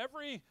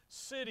 every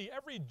city,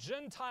 every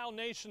Gentile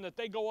nation that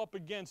they go up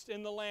against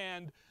in the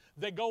land,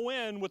 they go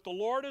in with the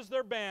Lord as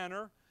their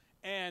banner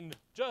and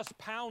just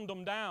pound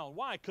them down.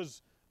 Why?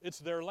 Because it's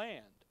their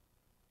land.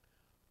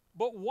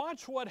 But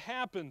watch what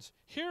happens.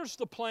 Here's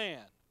the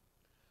plan.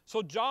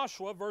 So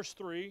Joshua, verse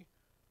 3,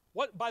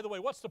 by the way,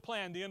 what's the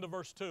plan, the end of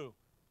verse 2?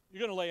 You're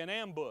going to lay an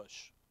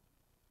ambush.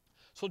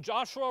 So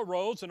Joshua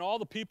arose and all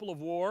the people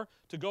of war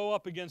to go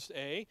up against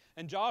Ai,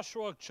 and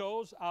Joshua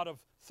chose out of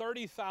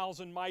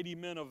 30,000 mighty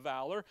men of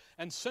valor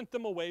and sent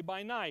them away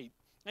by night.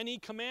 And he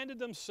commanded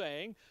them,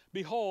 saying,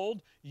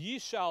 Behold, ye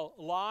shall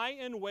lie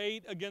in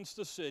wait against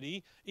the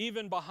city,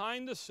 even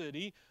behind the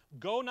city.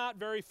 Go not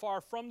very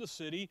far from the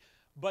city,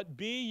 but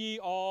be ye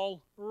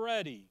all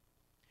ready.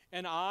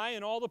 And I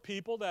and all the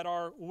people that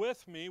are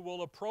with me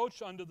will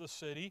approach unto the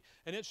city,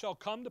 and it shall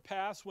come to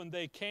pass when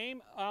they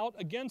came out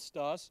against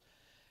us,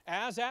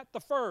 as at the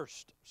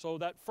first, so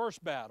that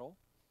first battle,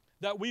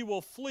 that we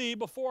will flee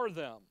before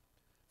them,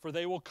 for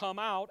they will come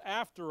out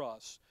after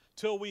us,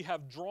 till we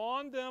have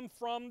drawn them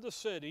from the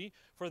city,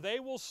 for they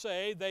will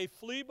say, They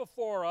flee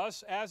before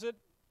us as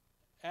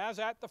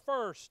at the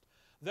first.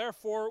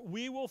 Therefore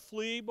we will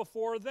flee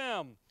before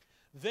them.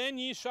 Then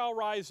ye shall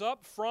rise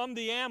up from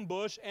the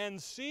ambush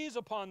and seize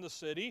upon the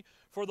city,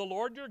 for the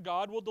Lord your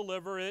God will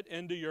deliver it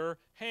into your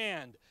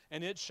hand.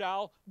 And it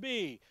shall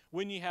be,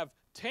 when ye have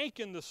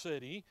taken the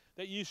city,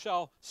 that ye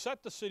shall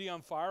set the city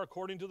on fire,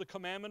 according to the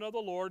commandment of the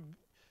Lord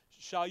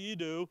shall ye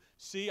do.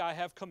 See, I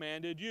have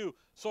commanded you.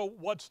 So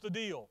what's the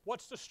deal?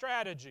 What's the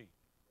strategy?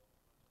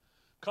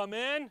 Come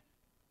in.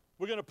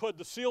 We're going to put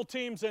the SEAL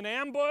teams in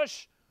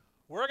ambush.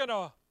 We're going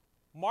to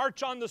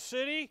march on the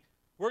city.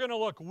 We're going to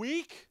look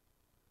weak.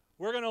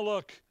 We're going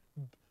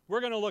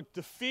to look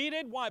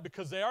defeated. Why?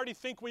 Because they already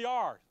think we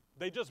are.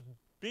 They just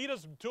beat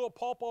us to a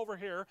pulp over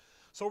here.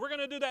 So we're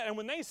going to do that. And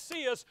when they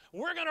see us,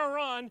 we're going to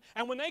run.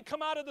 And when they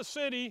come out of the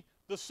city,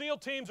 the SEAL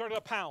teams are going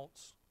to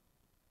pounce.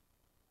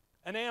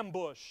 An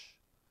ambush,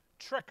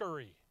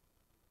 trickery,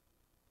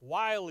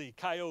 wily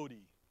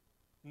coyote,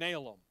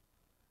 nail them.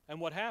 And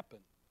what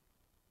happened?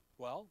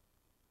 Well,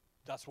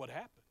 that's what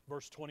happened.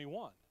 Verse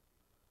 21.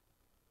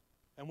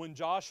 And when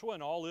Joshua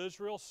and all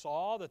Israel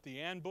saw that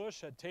the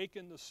ambush had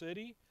taken the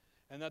city,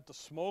 and that the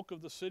smoke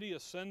of the city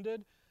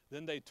ascended,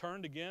 then they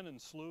turned again and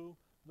slew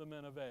the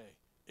men of Ai.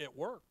 It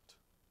worked.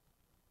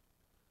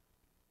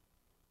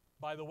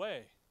 By the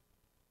way,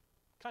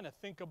 kind of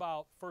think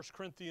about 1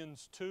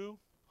 Corinthians 2.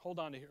 Hold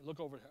on to here. Look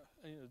over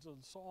here.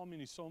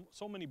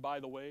 So many by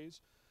the ways.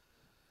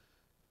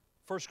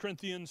 1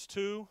 Corinthians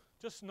 2.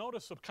 Just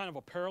notice kind of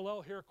a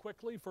parallel here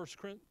quickly. 1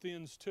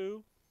 Corinthians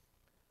 2.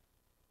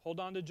 Hold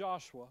on to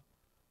Joshua.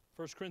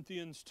 1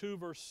 Corinthians 2,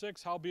 verse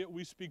 6, Howbeit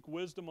we speak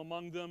wisdom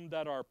among them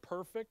that are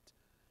perfect.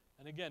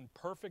 And again,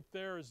 perfect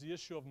there is the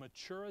issue of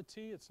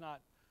maturity. It's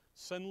not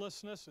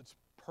sinlessness, it's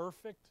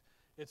perfect.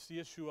 It's the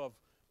issue of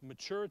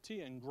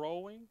maturity and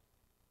growing.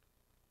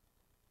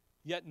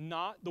 Yet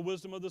not the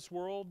wisdom of this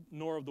world,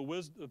 nor of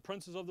the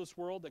princes of this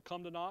world that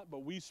come to naught,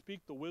 but we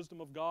speak the wisdom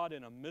of God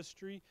in a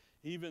mystery,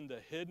 even the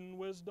hidden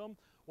wisdom.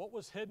 What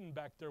was hidden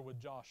back there with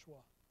Joshua?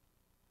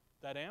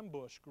 That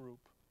ambush group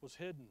was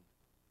hidden.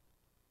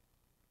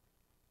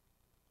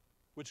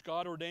 which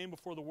God ordained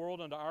before the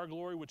world unto our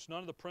glory, which none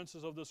of the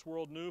princes of this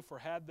world knew, for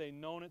had they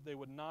known it, they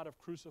would not have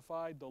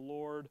crucified the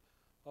Lord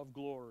of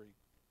glory.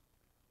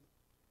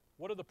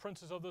 What do the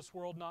princes of this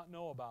world not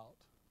know about?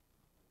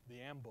 The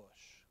ambush.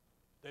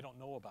 They don't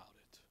know about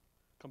it.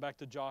 Come back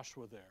to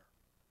Joshua there.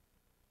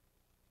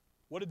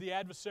 What did the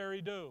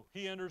adversary do?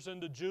 He enters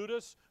into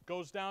Judas,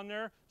 goes down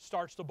there,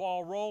 starts the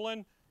ball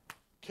rolling,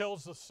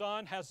 kills the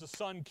son, has the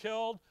son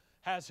killed,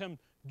 has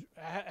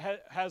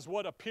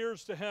what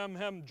appears to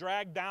him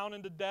dragged down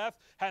into death,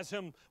 has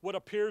him what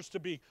appears to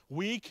be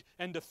weak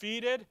and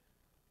defeated.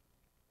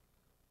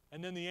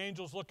 And then the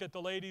angels look at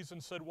the ladies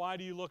and said, why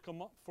do you look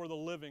for the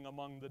living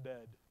among the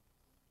dead?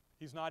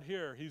 He's not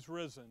here, he's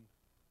risen.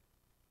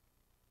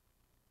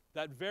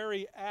 That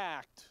very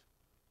act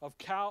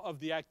of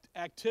the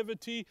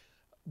activity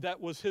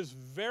that was his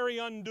very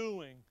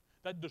undoing,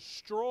 that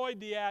destroyed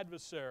the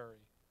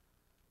adversary,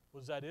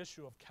 was that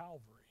issue of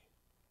Calvary.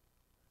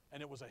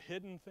 And it was a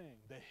hidden thing,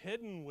 the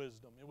hidden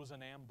wisdom. It was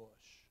an ambush.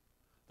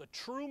 The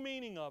true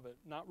meaning of it,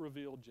 not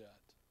revealed yet.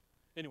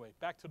 Anyway,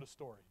 back to the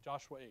story,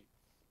 Joshua 8.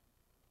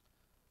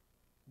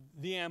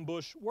 The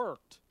ambush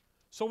worked.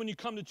 So when you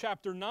come to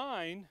chapter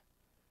 9,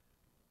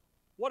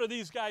 what do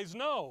these guys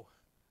know?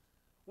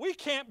 We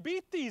can't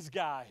beat these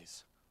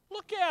guys.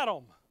 Look at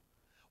them.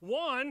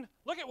 One,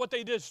 look at what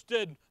they just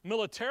did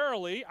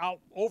militarily,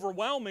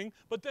 overwhelming,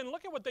 but then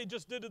look at what they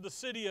just did to the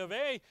city of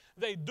Ai.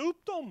 They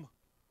duped them.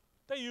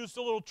 They used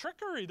a little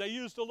trickery. They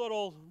used a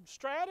little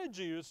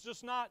strategy. It's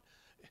just not,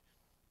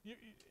 you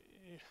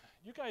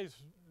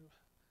guys,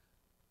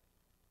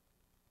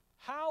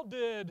 how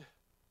did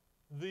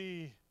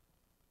the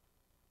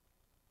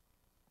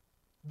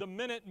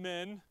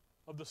Minutemen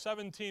of the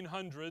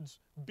 1700s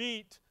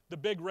beat the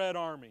Big Red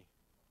Army?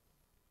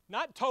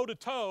 Not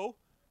toe-to-toe,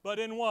 but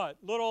in what?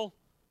 Little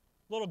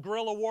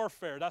guerrilla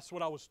warfare. That's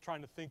what I was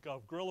trying to think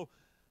of. Guerrilla.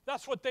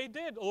 That's what they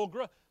did.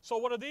 So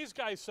what do these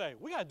guys say?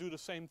 We got to do the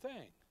same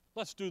thing.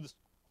 Let's do this.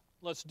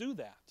 Let's do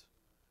that.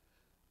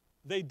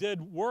 They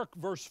did work,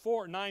 verse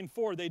 4,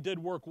 9:4, they did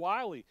work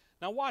wily.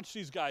 Now watch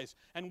these guys.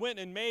 And went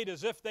and made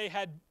as if they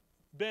had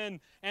been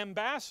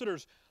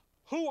ambassadors.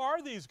 Who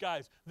are these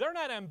guys? They're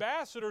not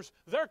ambassadors.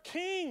 They're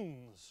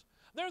kings.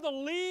 They're the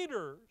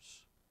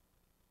leaders.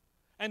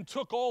 And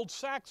took old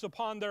sacks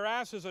upon their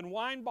asses, and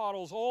wine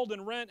bottles old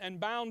and rent and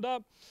bound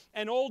up,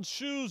 and old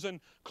shoes and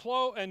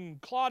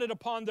clotted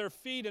upon their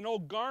feet, and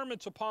old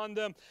garments upon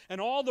them, and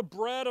all the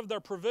bread of their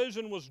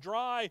provision was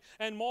dry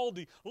and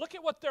moldy. Look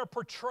at what they're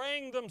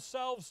portraying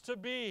themselves to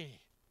be.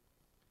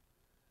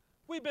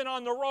 We've been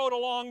on the road a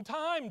long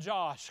time,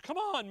 Josh. Come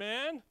on,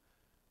 man.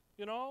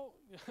 You know,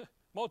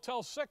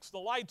 Motel 6, the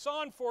light's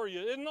on for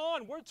you. Isn't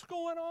on. What's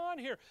going on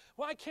here?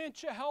 Why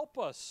can't you help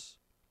us?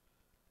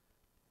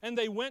 And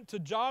they went to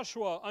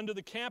Joshua unto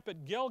the camp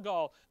at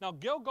Gilgal. Now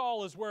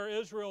Gilgal is where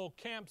Israel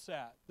camps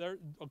at. There,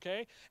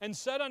 okay? And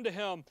said unto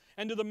him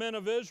and to the men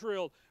of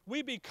Israel,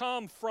 we be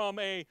come from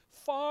a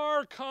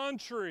far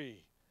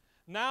country.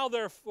 Now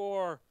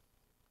therefore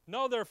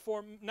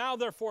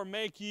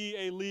make ye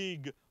a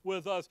league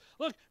with us.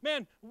 Look,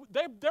 man,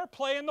 they're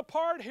playing the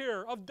part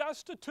here of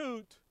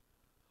destitute.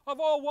 Of,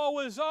 oh, woe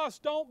is us,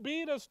 don't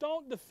beat us,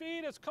 don't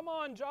defeat us. Come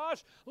on,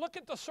 Josh, look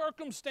at the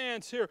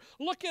circumstance here.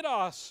 Look at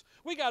us.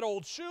 We got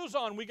old shoes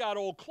on. We got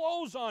old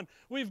clothes on.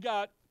 We've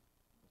got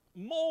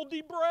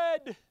moldy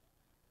bread.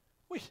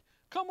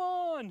 Come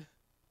on.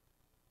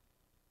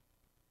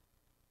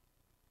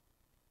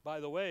 By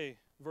the way,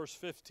 verse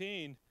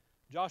 15,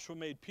 Joshua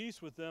made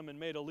peace with them and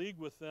made a league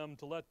with them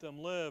to let them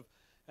live.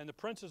 And the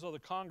princes of the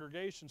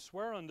congregation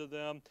swear unto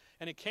them.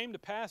 And it came to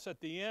pass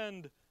at the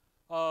end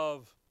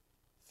of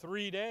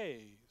 3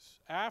 days,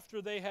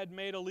 after they had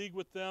made a league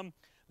with them,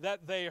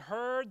 that they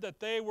heard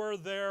that they were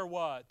there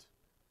what?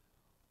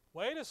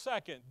 Wait a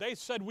second. They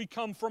said, we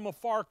come from a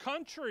far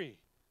country.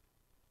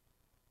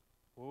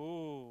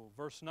 Ooh,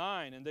 verse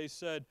 9. And they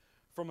said,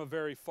 from a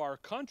very far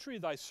country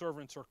thy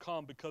servants are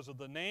come because of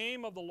the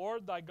name of the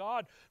Lord thy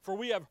God. For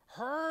we have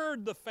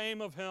heard the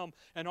fame of him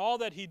and all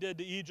that he did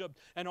to Egypt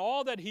and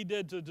all that he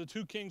did to the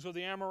 2 kings of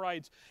the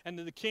Amorites and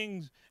to the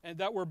kings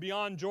that were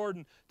beyond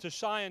Jordan, to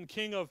Sihon,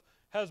 king of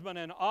Heshbon,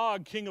 and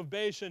Og, king of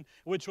Bashan,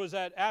 which was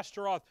at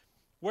Ashtaroth.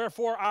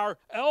 Wherefore our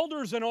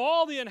elders and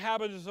all the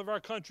inhabitants of our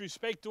country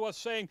spake to us,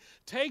 saying,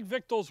 take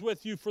victuals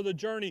with you for the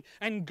journey,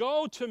 and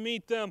go to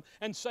meet them,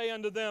 and say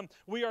unto them,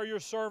 we are your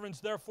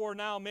servants, therefore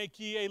now make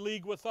ye a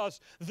league with us.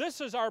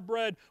 This is our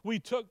bread we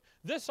took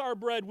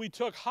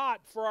hot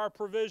for our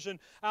provision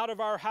out of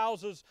our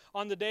houses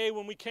on the day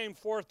when we came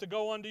forth to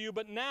go unto you.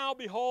 But now,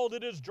 behold,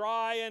 it is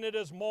dry and it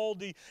is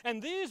moldy.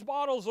 And these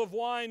bottles of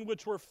wine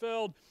which were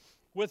filled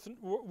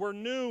were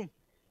new,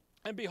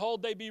 and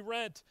behold, they be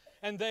rent,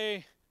 and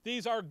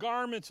these our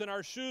garments and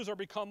our shoes are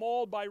become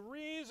old by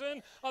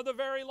reason of the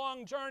very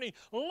long journey.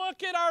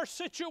 Look at our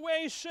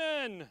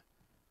situation.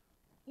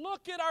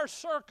 Look at our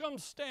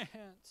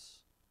circumstance.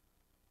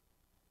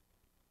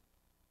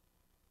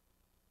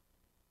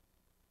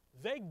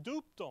 They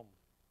duped them,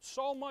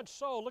 so much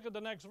so. Look at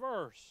the next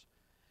verse.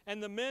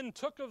 And the men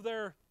took of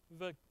their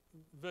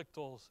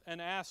victuals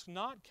and ask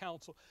not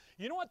counsel.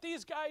 You know what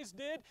these guys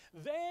did?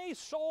 They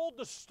sold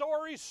the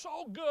story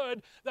so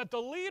good that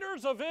the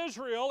leaders of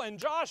Israel and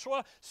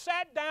Joshua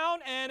sat down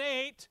and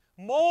ate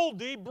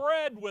moldy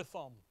bread with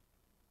them.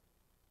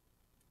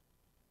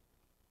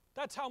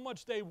 That's how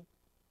much they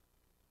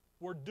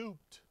were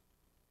duped,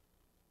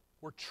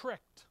 were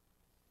tricked.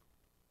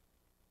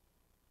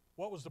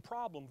 What was the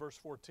problem? Verse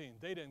 14.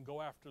 They didn't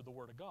go after the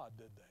Word of God,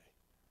 did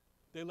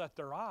they? They let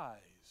their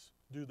eyes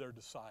do their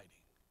deciding.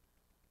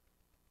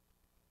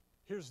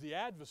 Here's the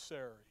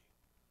adversary.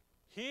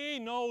 He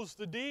knows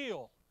the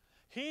deal.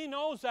 He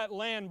knows that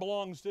land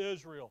belongs to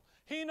Israel.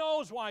 He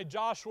knows why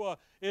Joshua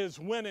is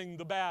winning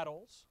the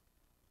battles.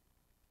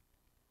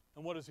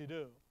 And what does he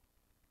do?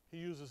 He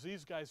uses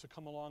these guys to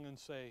come along and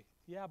say,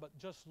 yeah, but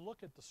just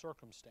look at the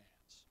circumstance.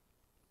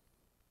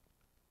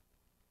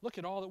 Look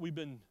at all that we've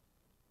been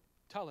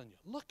telling you.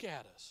 Look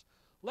at us.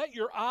 Let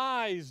your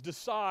eyes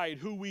decide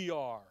who we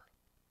are.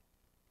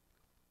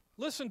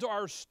 Listen to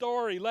our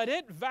story. Let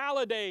it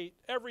validate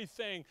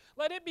everything.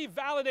 Let it be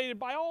validated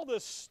by all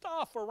this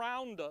stuff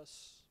around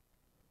us.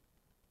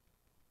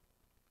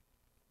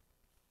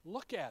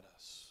 Look at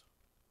us.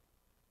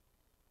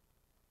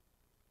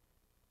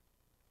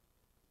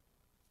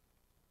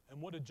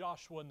 And what did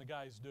Joshua and the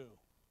guys do?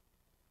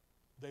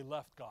 They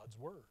left God's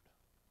Word.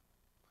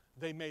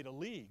 They made a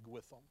league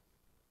with them.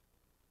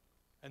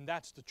 And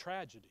that's the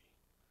tragedy.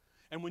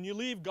 And when you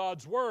leave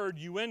God's Word,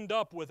 you end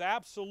up with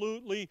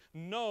absolutely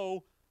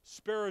no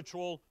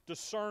spiritual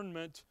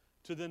discernment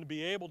to then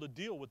be able to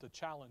deal with the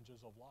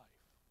challenges of life.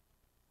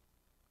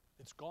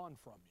 It's gone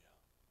from you.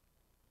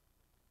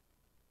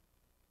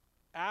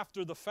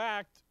 After the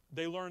fact,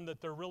 they learn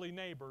that they're really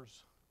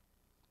neighbors.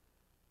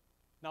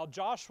 Now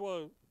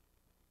Joshua,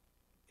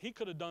 he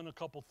could have done a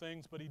couple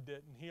things, but he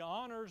didn't. He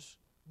honors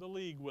the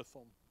league with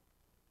them.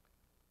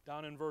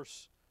 Down in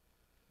verse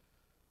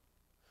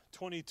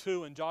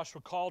 22, and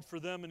Joshua called for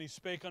them, and he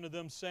spake unto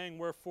them, saying,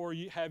 Wherefore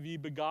have ye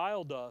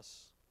beguiled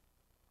us?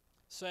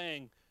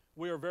 Saying,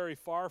 We are very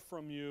far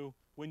from you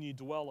when ye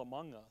dwell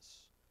among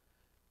us.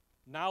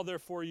 Now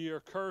therefore ye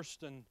are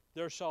cursed, and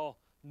there shall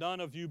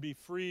none of you be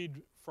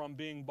freed from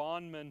being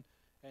bondmen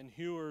and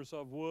hewers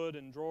of wood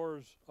and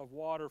drawers of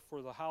water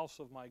for the house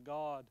of my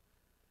God.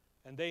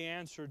 And they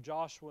answered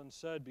Joshua and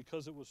said,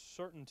 Because it was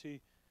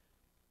certainly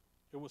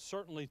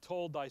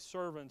told thy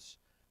servants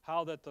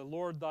how that the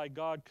Lord thy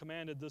God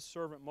commanded this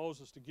servant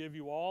Moses to give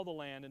you all the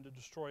land and to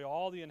destroy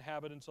all the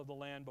inhabitants of the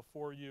land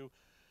before you.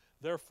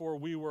 Therefore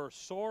we were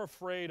sore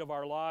afraid of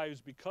our lives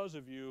because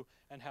of you,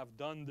 and have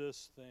done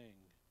this thing.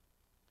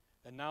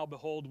 And now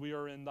behold, we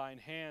are in thine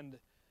hand,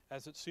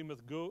 as it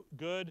seemeth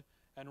good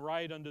and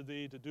right unto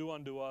thee to do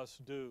unto us,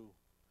 do.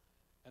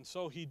 And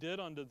so he did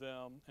unto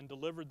them, and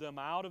delivered them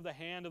out of the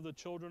hand of the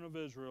children of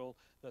Israel,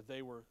 that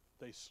they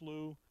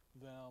slew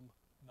them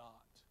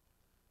not.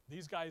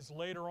 These guys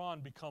later on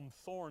become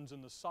thorns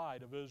in the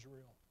side of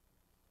Israel.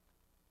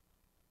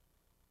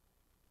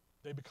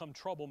 They become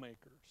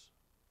troublemakers.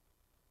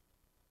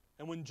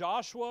 And when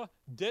Joshua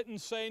didn't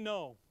say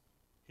no,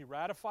 he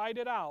ratified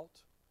it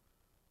out,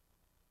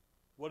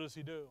 what does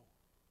he do?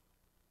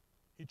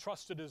 He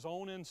trusted his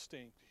own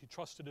instinct. He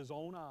trusted his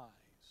own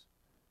eyes.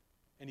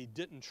 And he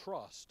didn't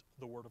trust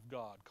the Word of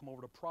God. Come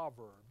over to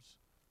Proverbs.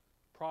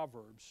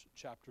 Proverbs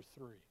chapter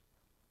 3.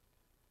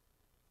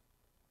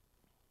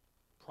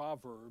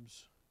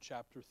 Proverbs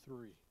chapter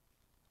 3.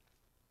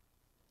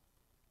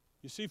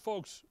 You see,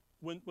 folks,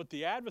 what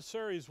the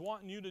adversary is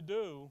wanting you to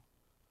do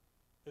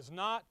is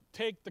not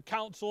take the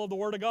counsel of the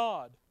Word of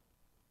God.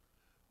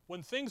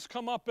 When things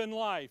come up in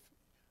life,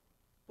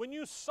 when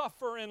you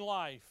suffer in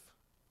life,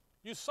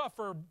 you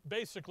suffer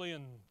basically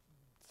in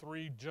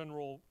three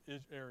general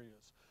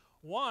areas.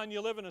 One, you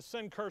live in a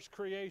sin-cursed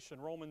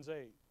creation, Romans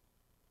 8.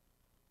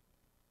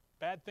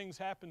 Bad things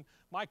happen.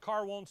 My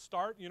car won't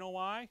start. You know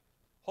why?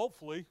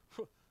 Hopefully,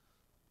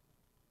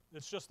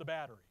 it's just the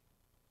battery.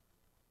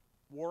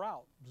 Wore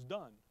out. It's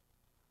done.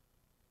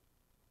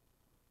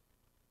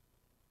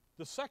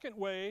 The second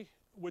way,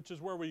 which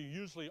is where we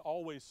usually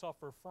always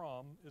suffer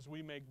from, is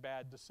we make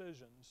bad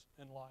decisions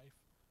in life.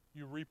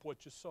 You reap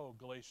what you sow,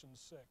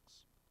 Galatians 6.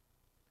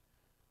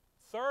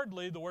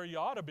 Thirdly, the where you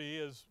ought to be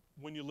is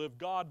when you live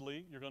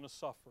godly, you're going to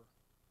suffer.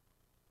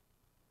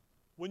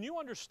 When you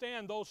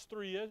understand those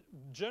three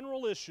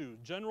general issues,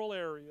 general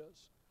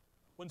areas,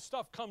 when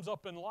stuff comes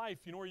up in life,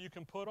 you know where you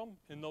can put them?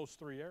 In those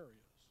three areas.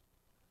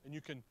 And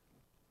you can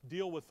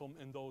deal with them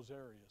in those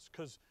areas.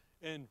 Because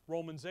in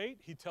Romans 8,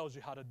 he tells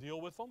you how to deal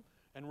with them.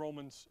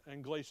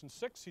 In Galatians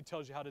 6, he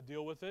tells you how to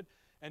deal with it.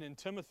 And in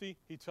Timothy,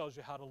 he tells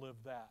you how to live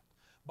that.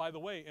 By the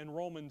way, in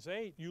Romans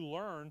 8, you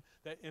learn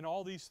that in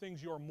all these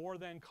things you are more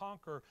than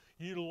conqueror.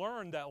 You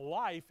learn that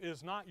life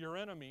is not your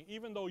enemy.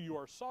 Even though you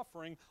are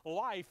suffering,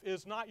 life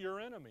is not your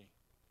enemy.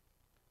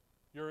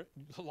 Your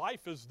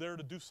life is there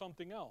to do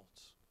something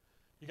else.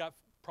 You got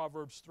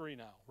Proverbs 3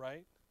 now,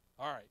 right?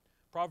 All right.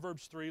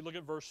 Proverbs 3, look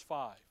at verse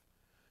 5.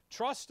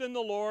 Trust in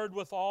the Lord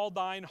with all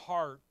thine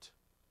heart.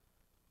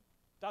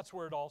 That's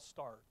where it all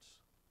starts.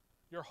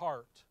 Your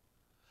heart.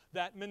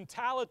 that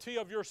mentality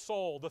of your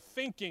soul, the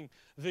thinking,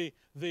 the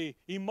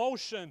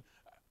emotion,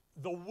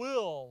 the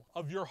will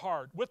of your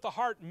heart. With the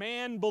heart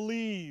man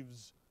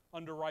believes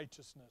unto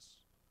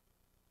righteousness.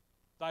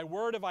 Thy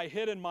word have I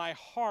hid in my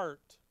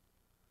heart.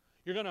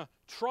 You're going to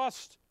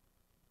trust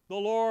the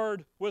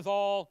Lord with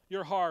all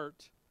your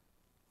heart.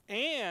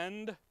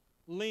 And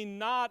lean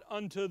not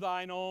unto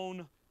thine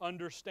own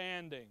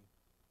understanding.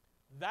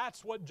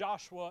 That's what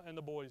Joshua and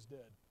the boys did.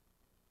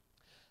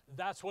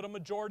 That's what a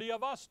majority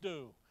of us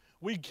do.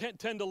 We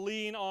tend to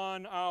lean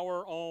on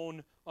our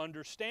own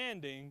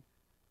understanding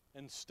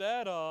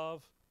instead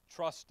of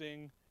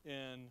trusting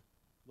in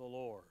the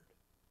Lord.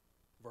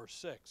 Verse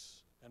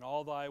 6, in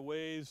all thy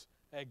ways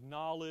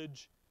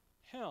acknowledge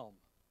Him.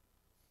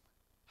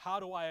 How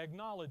do I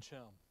acknowledge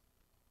Him?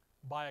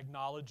 By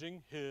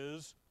acknowledging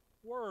His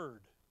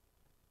Word.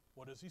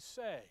 What does He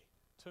say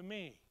to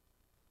me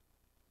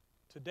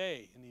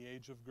today in the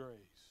age of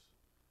grace?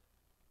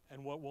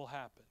 And what will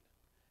happen?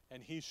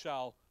 And He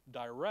shall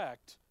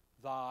direct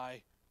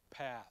thy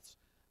paths.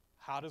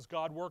 How does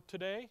God work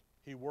today?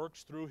 He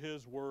works through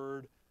His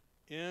Word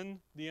in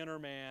the inner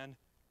man,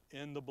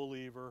 in the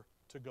believer,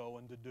 to go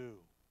and to do.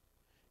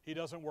 He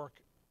doesn't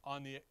work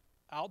on the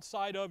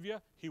outside of you.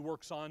 He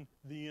works on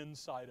the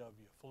inside of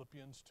you.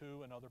 Philippians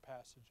 2 and other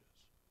passages.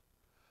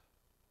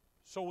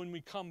 So when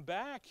we come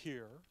back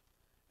here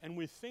and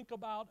we think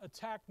about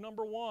attack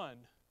number 1,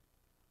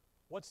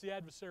 what's the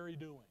adversary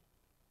doing?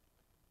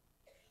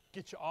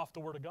 Get you off the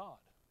Word of God.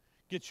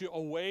 Get you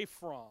away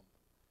from.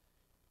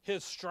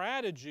 His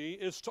strategy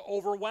is to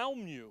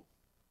overwhelm you,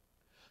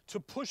 to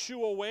push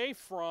you away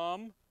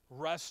from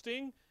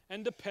resting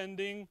and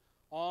depending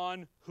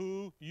on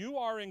who you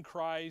are in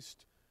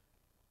Christ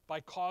by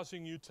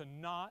causing you to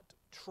not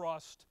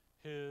trust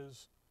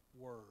His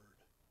Word.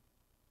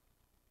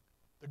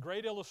 The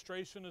great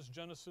illustration is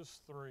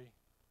Genesis 3.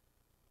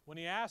 When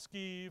he asked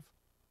Eve,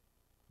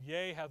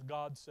 yea, hath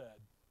God said?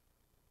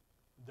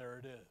 There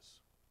it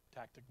is.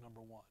 Tactic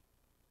number 1.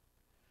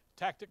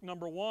 Tactic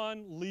number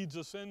 1 leads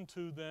us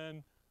into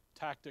then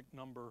tactic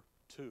number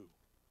 2,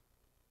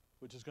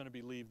 which is going to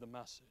be leave the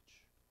message.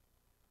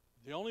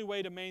 The only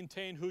way to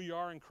maintain who you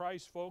are in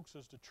Christ, folks,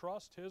 is to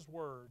trust His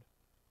Word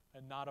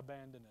and not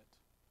abandon it.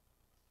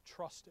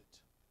 Trust it.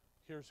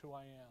 Here's who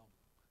I am.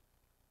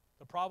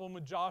 The problem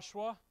with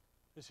Joshua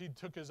is he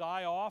took his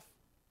eye off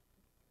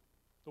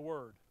the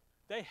Word.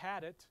 They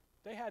had it.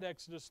 They had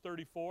Exodus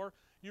 34.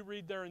 You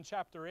read there in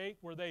chapter 8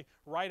 where they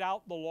write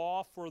out the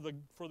law for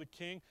the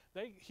king.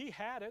 He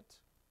had it.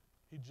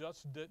 He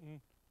just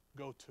didn't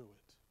go to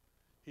it.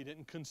 He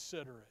didn't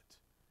consider it.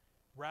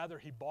 Rather,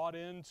 he bought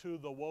into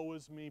the woe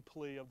is me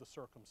plea of the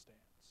circumstance.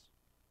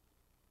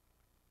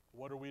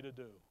 What are we to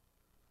do?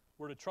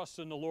 We're to trust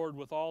in the Lord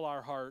with all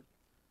our heart,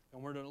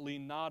 and we're to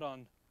lean not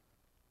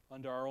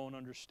unto our own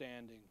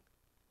understanding.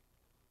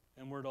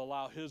 And we're to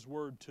allow His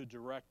Word to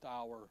direct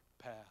our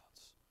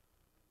paths.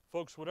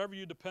 Folks, whatever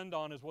you depend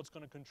on is what's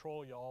going to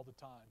control you all the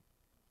time.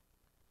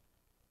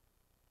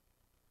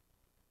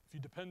 If you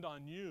depend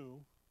on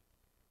you,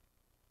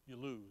 you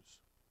lose.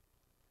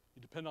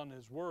 You depend on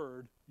His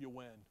Word, you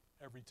win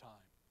every time.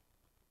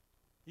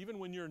 Even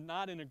when you're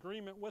not in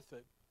agreement with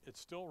it, it's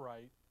still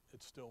right,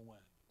 it still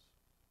wins.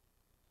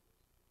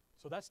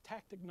 So that's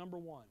tactic number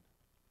 1.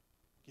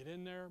 Get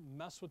in there,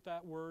 mess with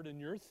that Word in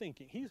your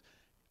thinking.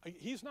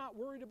 He's not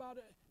worried about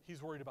it.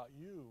 He's worried about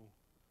you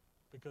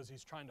because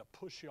he's trying to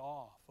push you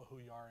off of who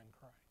you are in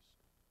Christ.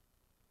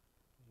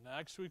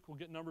 Next week we'll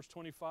get Numbers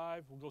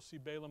 25. We'll go see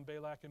Balaam,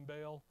 Balak, and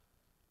Baal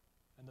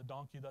and the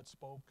donkey that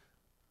spoke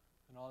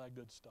and all that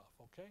good stuff,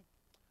 okay?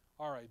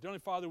 All right. Dear Heavenly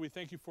Father, we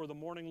thank You for the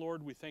morning,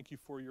 Lord. We thank You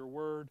for Your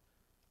Word,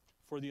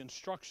 for the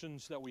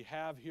instructions that we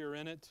have here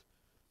in it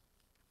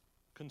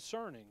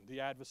concerning the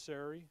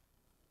adversary,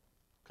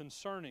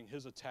 concerning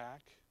his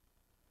attack,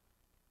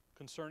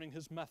 concerning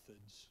his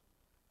methods.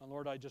 And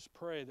Lord, I just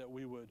pray that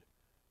we would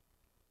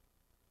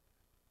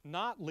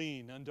not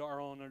lean unto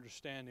our own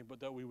understanding, but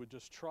that we would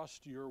just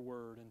trust Your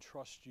Word and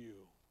trust You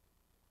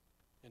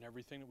in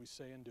everything that we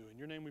say and do. In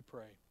Your name we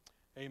pray.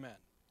 Amen.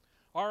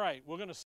 All right, we're going to